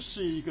稣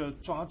是一个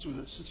抓住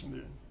的事情的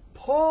人。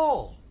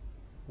 Paul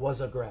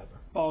was a grabber.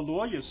 保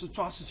罗也是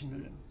抓事情的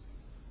人。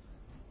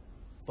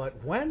 But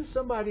when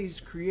somebody's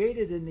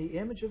created in the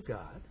image of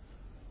God,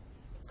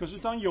 可是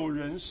当有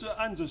人是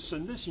按着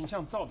神的形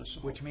象造的时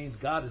候， which means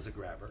God is a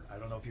grabber, I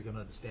don't know if you can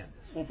understand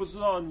this. 我不知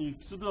道你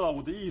知不知道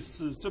我的意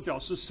思？这表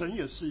示神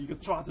也是一个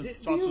抓 Do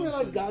住 you 的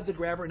realize 神。 God's a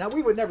grabber? Now,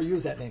 we would never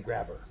use that name,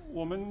 grabber,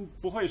 我们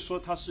不会说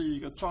他是一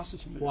个抓事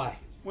情的人。 Why?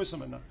 为什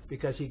么呢？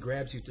 because he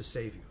grabs you to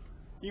save you,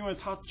 因为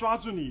他抓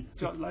住你，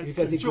来 because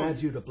拯 he 救 grabs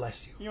你； you to bless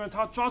you, 因为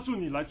他抓住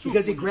你来祝福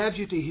because he 你； grabs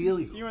you to heal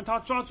you, 因为他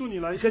抓住你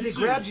来 because 医 he 治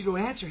grabs 你； you to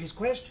answer his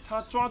questions.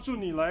 他抓住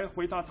你来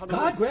回答他的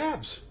God 问题。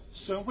 grabs,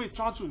 神会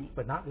抓住你，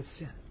 but not with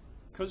sin.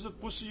 可是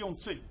不是用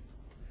罪。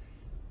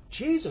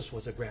 Jesus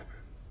was a grabber.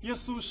 耶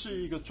稣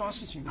是一个抓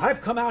事情的人。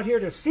 I've come out here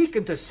to seek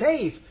and to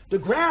save, to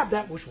grab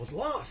that which was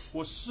lost.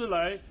 我是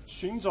来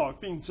寻找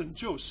并拯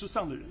救失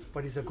丧的人。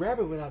 But he's a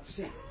grabber without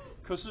sin.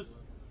 可是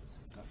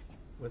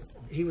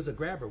He was a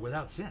grabber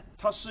without sin.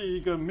 他是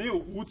一个没有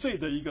无罪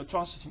的一个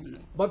抓事情的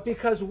人。 But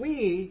because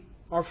we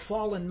are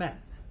fallen men,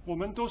 我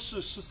们都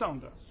是失丧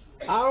的，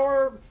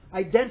 our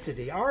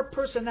identity, our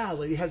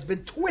personality has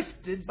been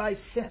twisted by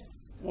sin.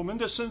 我们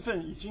的身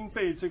份已经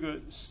被这个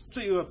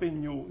罪恶被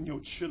扭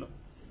曲了。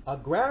 A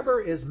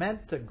grabber is meant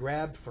to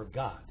grab for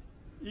God.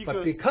 一 But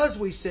个 because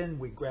we sin,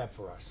 we grab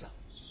for ourselves.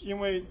 因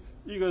为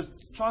一个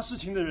抓事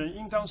情的人，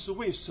应当是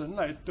为神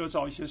来得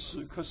着一些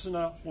事，可是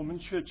呢，我们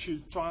却去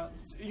抓，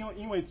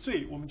因为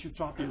罪，我们去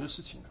抓别的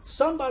事情。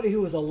 Somebody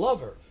who is a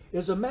lover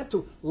is meant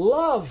to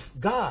love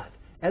God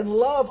and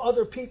love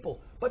other people.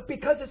 But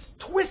because it's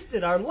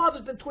twisted, our love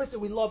has been twisted,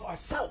 we love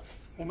ourselves.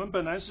 我们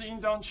本来是应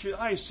当去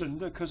爱神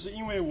的，可是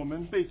因为我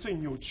们被罪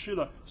扭曲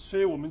了，所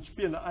以我们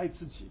变得爱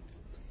自己。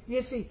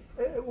 You see,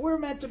 we're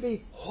meant to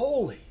be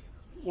holy.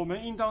 我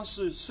们应当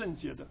是圣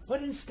洁的，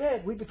 But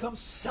instead, we become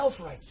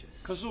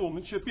self-righteous. 可是我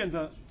们却变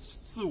得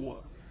自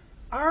我。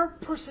 Our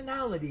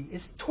personality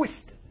is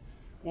twisted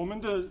我们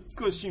的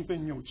个性被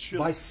扭曲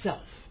by 了， self.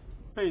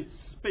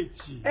 被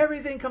挤。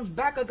 Everything comes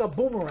back like a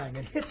boomerang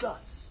and hits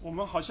us. 我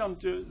们好像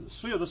就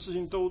所有的事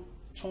情都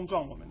冲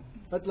撞我们。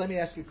 But let me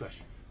ask you a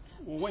question.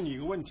 我问你一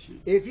个问题：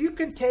 If you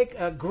can take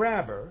a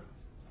grabber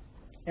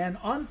and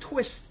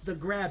untwist the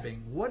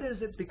grabbing, what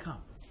does it become?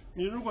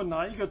 你如果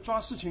拿一个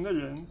抓事情的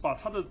人，把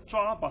他的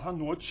抓把它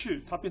挪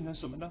去，它变成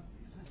什么呢？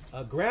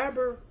 A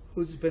grabber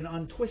who's been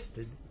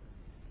untwisted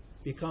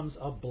becomes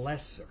a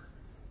blesser.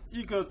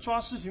 一个抓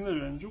事情的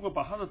人，如果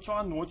把他的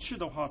抓挪去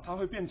的话，他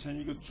会变成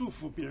一个祝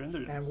福别人的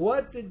人。 And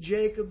what did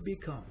Jacob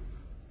become?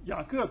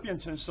 雅各变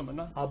成什么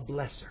呢？ A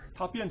blesser.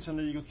 他变成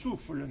了一个祝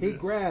福人的 He 人。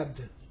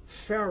 grabbed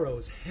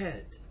Pharaoh's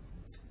head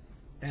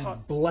and Huh.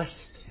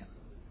 blessed him.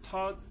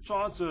 他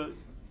抓着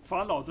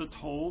法老的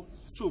头，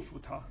祝福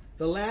他。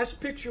 The last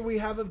picture we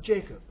have of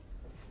Jacob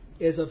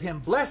is of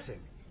him blessing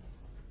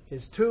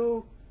his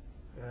two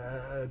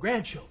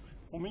grandchildren.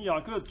 我们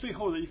雅各最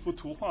后的一幅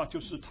图画，就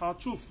是他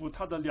祝福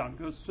他的2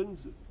个孙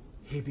子。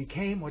 He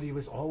became what he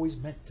was always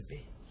meant to be.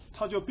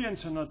 他就变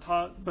成了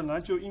他本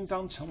来就应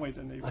当成为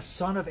的那 a 位，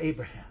 son of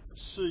Abraham.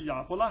 是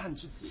亚伯拉罕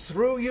之子。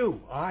 Through you,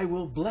 I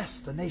will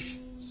bless the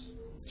nations.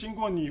 经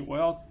过你，我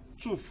要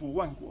祝福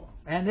万国。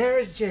 And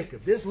there is Jacob,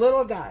 this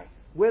little guy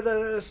with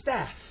a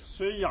staff.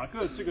 所以雅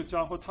各这个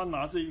家伙，他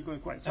拿着一个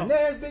拐杖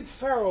And，there's big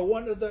Pharaoh,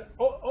 one of the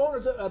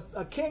owners,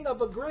 a king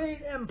of a great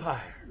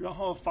empire. 然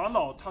后法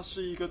老他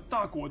是一个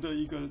大国的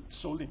一个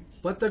首领，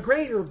 But the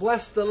greater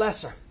blessed the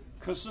lesser.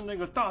 可是那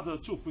个大的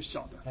祝福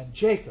小的， And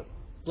Jacob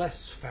blessed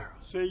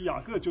Pharaoh. 所以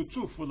雅各就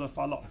祝福了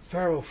法老，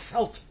 Pharaoh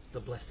felt the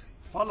blessing.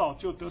 法老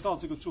就得到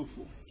这个祝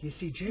福。 You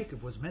see,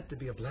 Jacob was meant to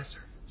be a blesser.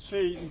 所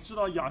以你知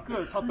道雅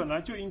各他本来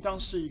就应当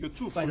是一个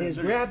祝福 But 人 his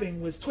的人， grabbing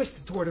was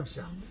twisted toward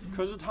himself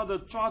可是他的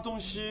抓东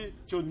西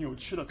就扭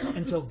曲了他，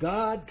 until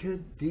God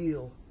could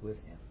deal with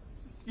him.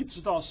 一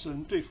直到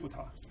神对付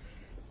他。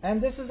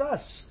 And this is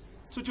us.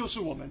 这就是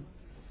我们，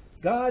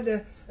 God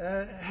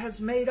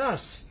has made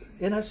us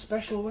in a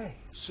special way.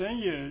 神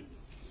也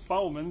把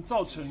我们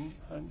造成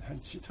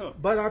很奇特，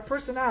 But our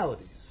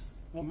personalities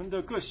我们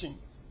的个性、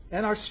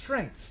 and our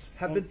strengths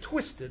have been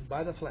twisted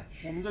by the flesh.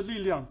 我们的力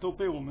量都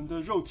被我们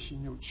的肉体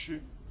扭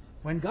曲。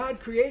 When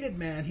God created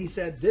man, he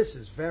said, this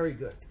is very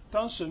good.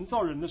 当神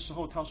造人的时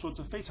候，他说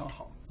这非常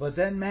好， But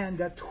then man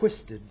got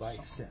twisted by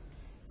sin.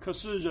 可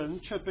是人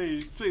却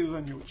被罪恶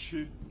扭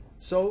曲。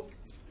 So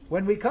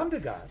when we come to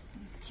God,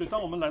 所以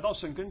当我们来到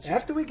神跟前，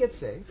 after we get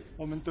saved,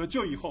 我们得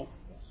救以后，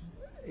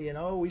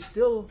 we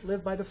still live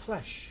by the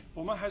flesh.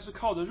 我们还是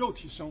靠着肉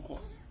体生活。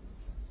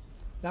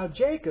 Now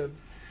Jacob,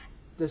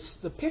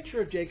 the picture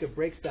of Jacob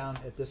breaks down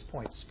at this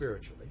point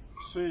spiritually.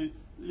 所以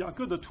雅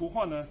各的图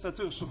画呢，在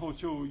这个时候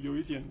就有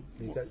一点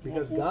模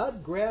Because 糊，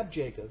 God grabbed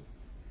Jacob,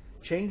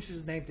 changed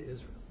his name to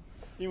Israel,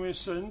 因为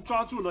神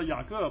抓住了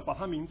雅各，把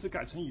他名字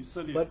改成以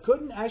色列， but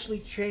couldn't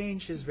actually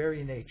change his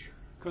very nature.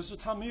 可是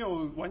他没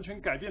有完全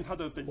改变他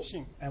的本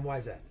性， And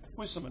why is that?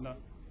 为什么呢？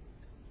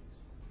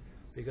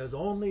 Because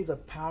only the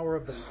power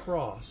of the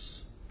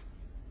cross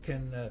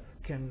can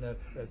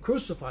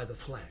crucify the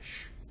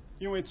flesh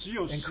因为只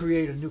有 and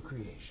create a new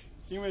creation.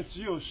 因为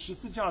只有十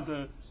字架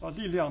的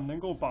力量能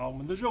够把我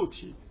们的肉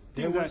体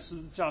钉在十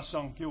字架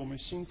上，给我们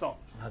新造。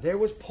 Now there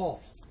was Paul.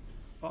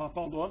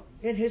 保罗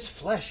In his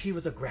flesh, he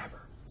was a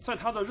grabber. 在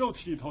他的肉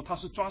体里头，他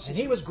是抓事 And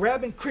he 情， was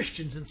grabbing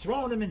Christians and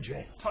throwing them in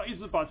jail. 他一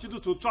直把基督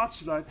徒抓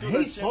起来丢在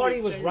He 监 thought he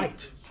狱 was 监狱 right.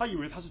 他以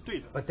为他是对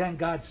的， But then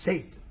God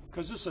saved him.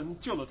 可是神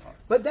救了他，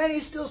 But then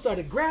he still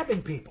started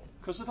grabbing people.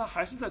 可是他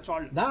还是在抓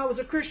人， Now as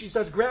a Christian, he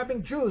starts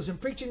grabbing Jews and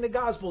preaching the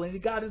gospel, and he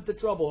got into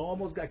trouble and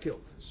almost got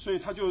killed. 所以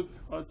他就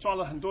抓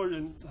了很多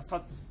人，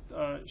他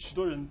许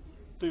多人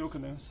都有可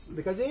能死，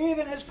 Because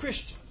even as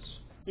Christians,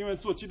 因为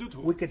做基督 we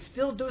徒， could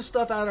still do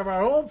stuff out of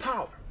our own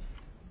power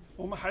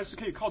我们还是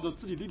可以靠着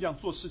自己力量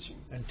做事情，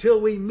 until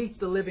we meet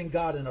the living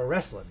God in a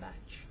wrestling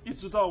match. 一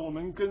直到我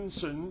们跟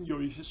神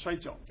有一些摔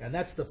跤， And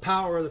that's the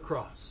power of the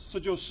cross. 这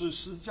就是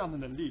十字架的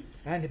能力。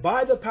 And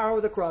by the power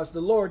of the cross, the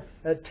Lord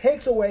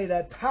takes away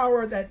that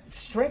power, that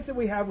strength that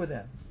we have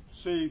within,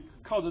 所以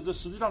靠着这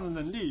十字架的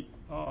能力，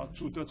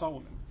主得着我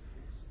们，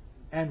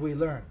 and we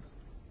learn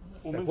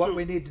我 that 们 what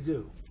we 就 need to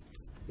do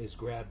is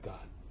grab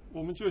God.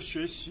 我们就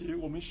学习，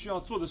我们需要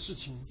做的事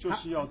情就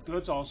是要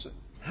得着神。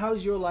 How's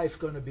your life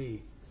going to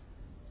be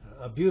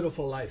a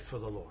beautiful life for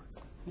the Lord?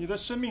 你的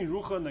生命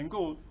如何能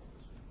够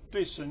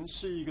对神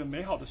是一个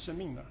美好的生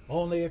命呢？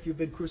 Only if you've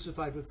been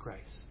crucified with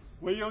Christ.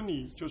 唯有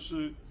你就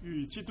是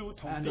与基督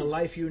同 And the 定。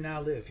 life you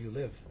now live, you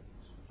live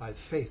by the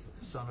faith of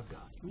the Son of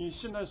God. 你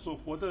现在所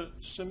活的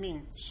生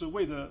命是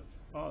为了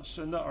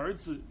神的儿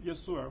子耶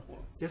稣而活。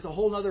 There's a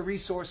whole other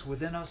resource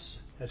within us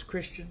as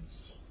Christians,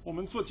 我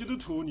们做基督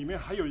徒里面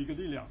还有一个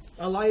力量，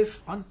 a life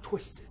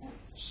untwisted.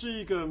 是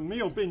一个没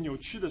有被扭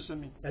曲的生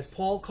命。 As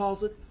Paul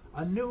calls it,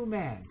 a new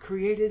man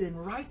created in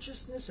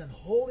righteousness and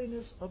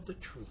holiness of the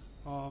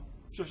truth.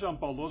 就像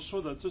保罗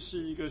说的，这是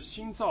一个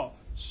新造，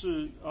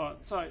是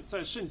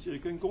在圣洁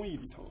跟公义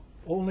里头。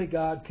 Only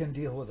God can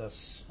deal with us.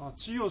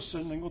 只有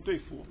神能够对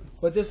付我们。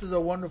 But this is a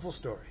wonderful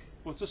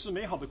story. 这是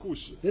美好的故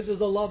事， This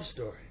is a love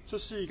story. 这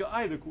是一个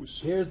爱的故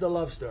事， Here's the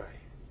love story.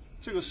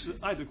 这个是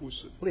爱的故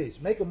事。 Please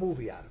make a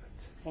movie out of it.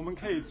 我们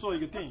可以做一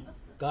个电影。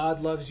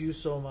 God loves you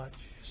so much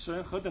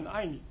神何等的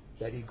爱你，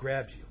 that he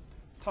grabs you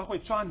他会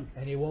抓你，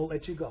 and he won't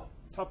let you go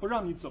他不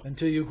让你走，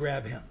 until you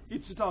grab him. 一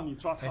直到你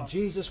抓他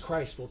And。Jesus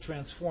Christ will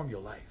transform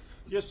your life.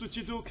 耶稣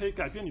基督可以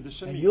改变你的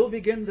生 And 命， you'll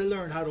begin to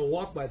learn how to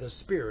walk by the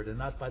Spirit and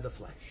not by the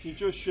flesh. 你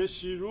就学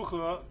习如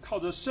何靠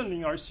着圣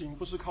灵而行，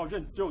不是靠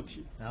肉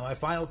体。 Now my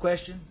final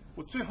question.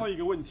 我最后一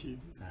个问题，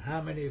 Now,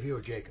 how many of you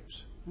are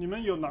Jacobs? 你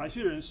们有哪一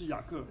些人是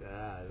雅各？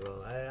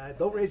 Well, I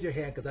don't raise your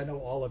hand because I know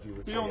all of you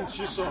would 不 say 用 that.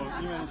 举手，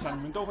因为想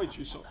你们都会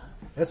举手，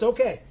 That's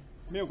okay.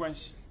 没有关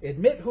系。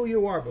 Admit who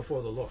you are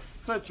before the Lord.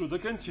 在主的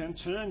跟前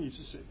承认你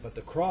是谁， But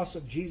the cross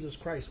of Jesus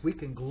Christ, we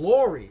can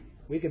glory,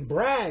 we can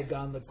brag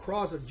on the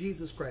cross of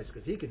Jesus Christ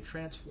because he can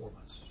transform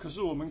us 可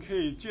是我们可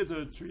以借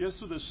着主耶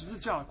稣的十字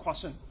架夸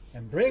胜，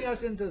 and bring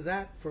us into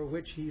that for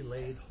which he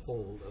laid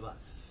hold of us.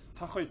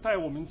 他会带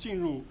我们进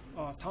入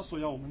他所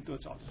要我们得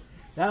着的。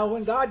Now,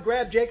 when God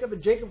grabbed Jacob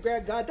and Jacob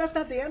grabbed God, that's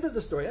not the end of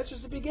the story. That's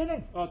just the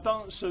beginning.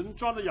 当神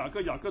抓了雅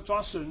各，雅各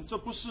抓神，这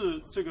不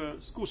是这个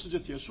故事就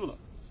结束了。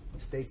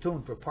Stay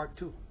tuned for part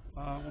 2.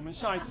 我们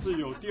下一次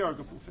有第二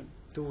个部分。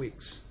2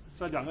 weeks.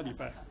 在2个礼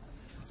拜。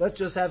Let's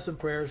just have some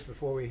prayers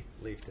before we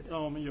leave today.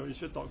 让我们有一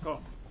些祷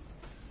告。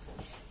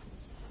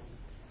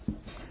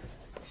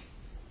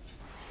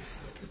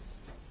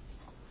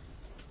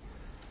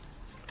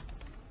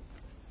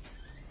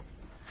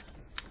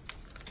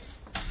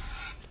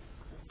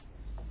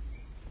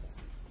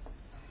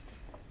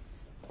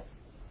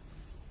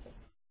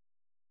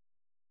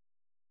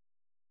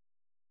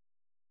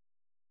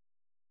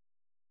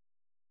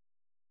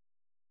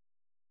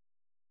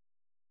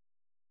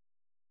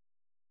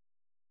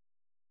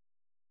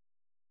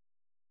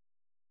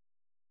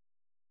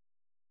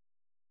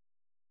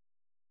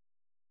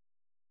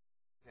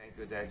Thank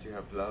you that you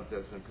have loved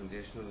us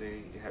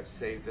unconditionally, you have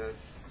saved us,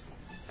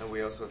 and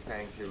we also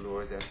thank you,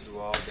 Lord, that through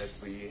all that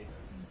we,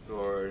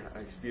 Lord,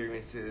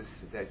 experiences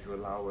that you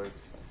allow us,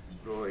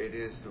 Lord, it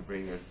is to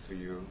bring us to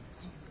you.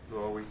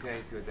 Lord, we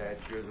thank you that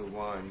you're the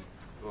one,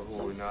 Lord, who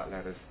will not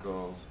let us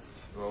go.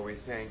 Lord, we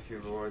thank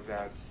you, Lord,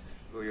 that,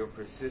 Lord, your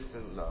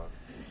persistent love,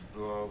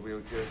 Lord,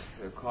 will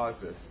just cause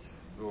us,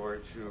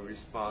 Lord, to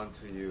respond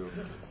to you,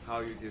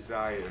 how you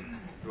desire,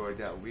 Lord,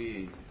 that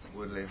we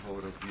would lay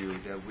hold of you,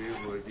 that we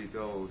would be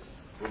those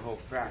who hold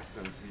fast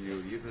unto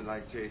you, even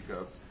like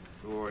Jacob,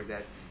 Lord,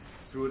 that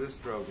through the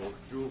struggle,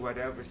 through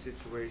whatever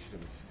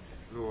situations,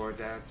 Lord,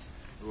 that,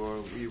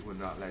 Lord, we will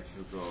not let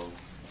you go.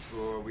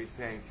 Lord, we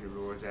thank you,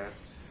 Lord, that,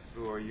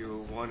 Lord,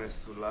 you want us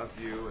to love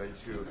you and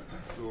to,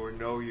 Lord,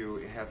 know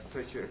you, have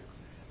such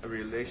a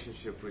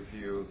relationship with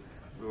you.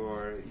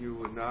 Lord, you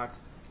would not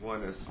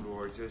want us,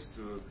 Lord, just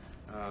to,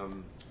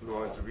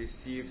 Lord, to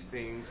receive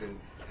things and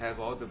have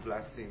all the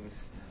blessings,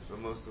 but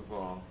most of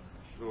all,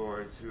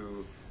 Lord,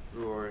 to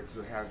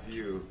have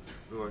you,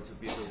 Lord, to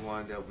be the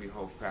one that we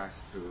hold fast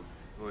to.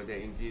 Lord, that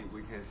indeed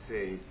we can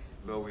say,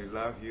 Lord, we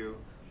love you.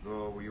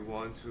 Lord, we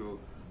want to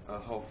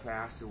hold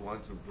fast. We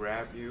want to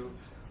grab you.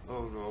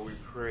 Oh, Lord, we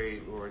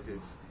pray, Lord,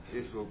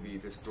 this will be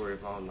the story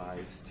of our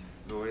lives.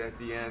 Lord, at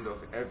the end of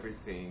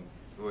everything,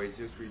 Lord, it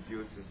just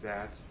reduces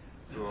that.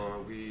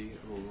 Lord, we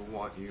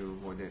want you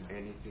more than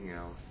anything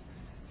else.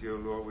 Dear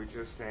Lord, we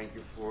just thank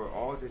you for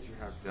all that you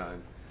have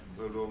done.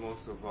 But Lord,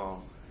 most of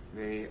all,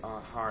 may our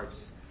hearts,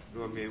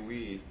 Lord, may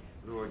we,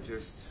 Lord,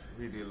 just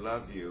really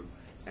love you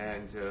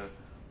and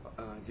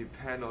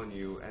depend on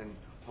you and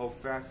hold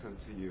fast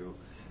unto you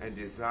and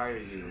desire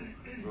you,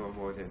 Lord,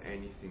 more than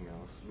anything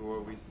else.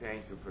 Lord, we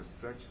thank you for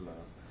such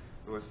love,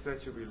 Lord,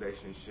 such a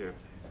relationship,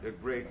 the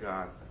great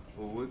God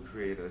who would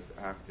create us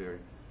after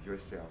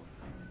yourself.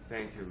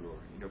 Thank you, Lord,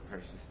 in your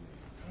precious name.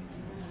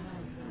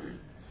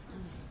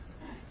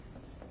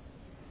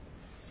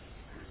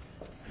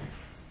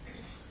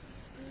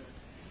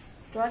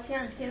主要亲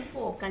爱的天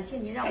父，感谢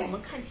您让我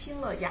们看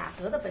清了雅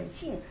各的本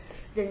性，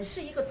人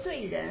是一个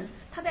罪人，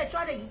他在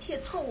抓着一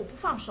切错误不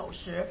放手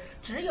时，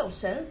只有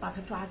神把他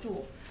抓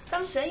住。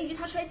当神与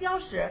他摔跤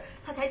时，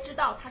他才知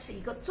道他是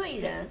一个罪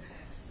人。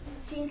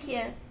今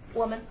天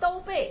我们都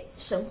被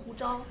神呼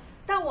召，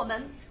但我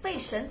们被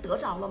神得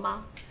着了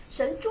吗？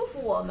神祝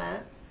福我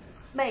们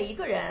每一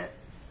个人，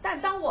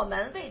但当我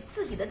们为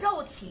自己的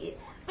肉体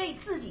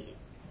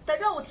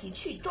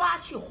去抓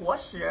去活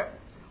时，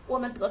我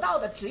们得到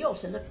的只有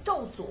神的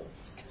咒诅。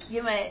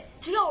因为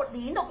只有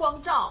灵的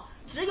光照，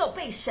只有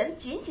被神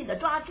紧紧的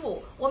抓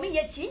住，我们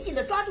也紧紧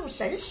的抓住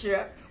神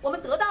时，我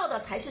们得到的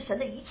才是神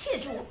的一切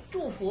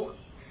祝福，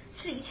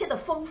是一切的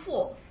丰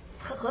富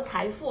和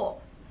财富，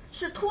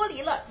是脱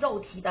离了肉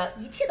体的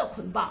一切的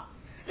捆绑。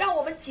让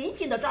我们紧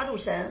紧的抓住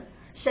神，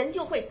神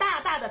就会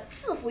大大的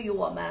赐福于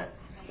我们。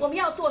我们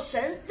要做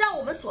神让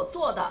我们所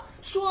做的，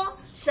说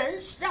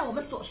神让我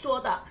们所说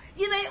的，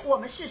因为我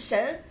们是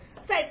神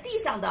在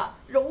地上的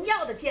荣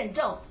耀的见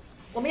证。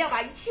我们要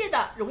把一切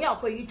的荣耀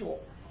归于主，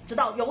直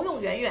到永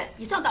永远远。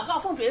以上祷告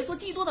奉主耶稣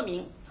基督的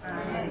名。阿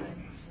们。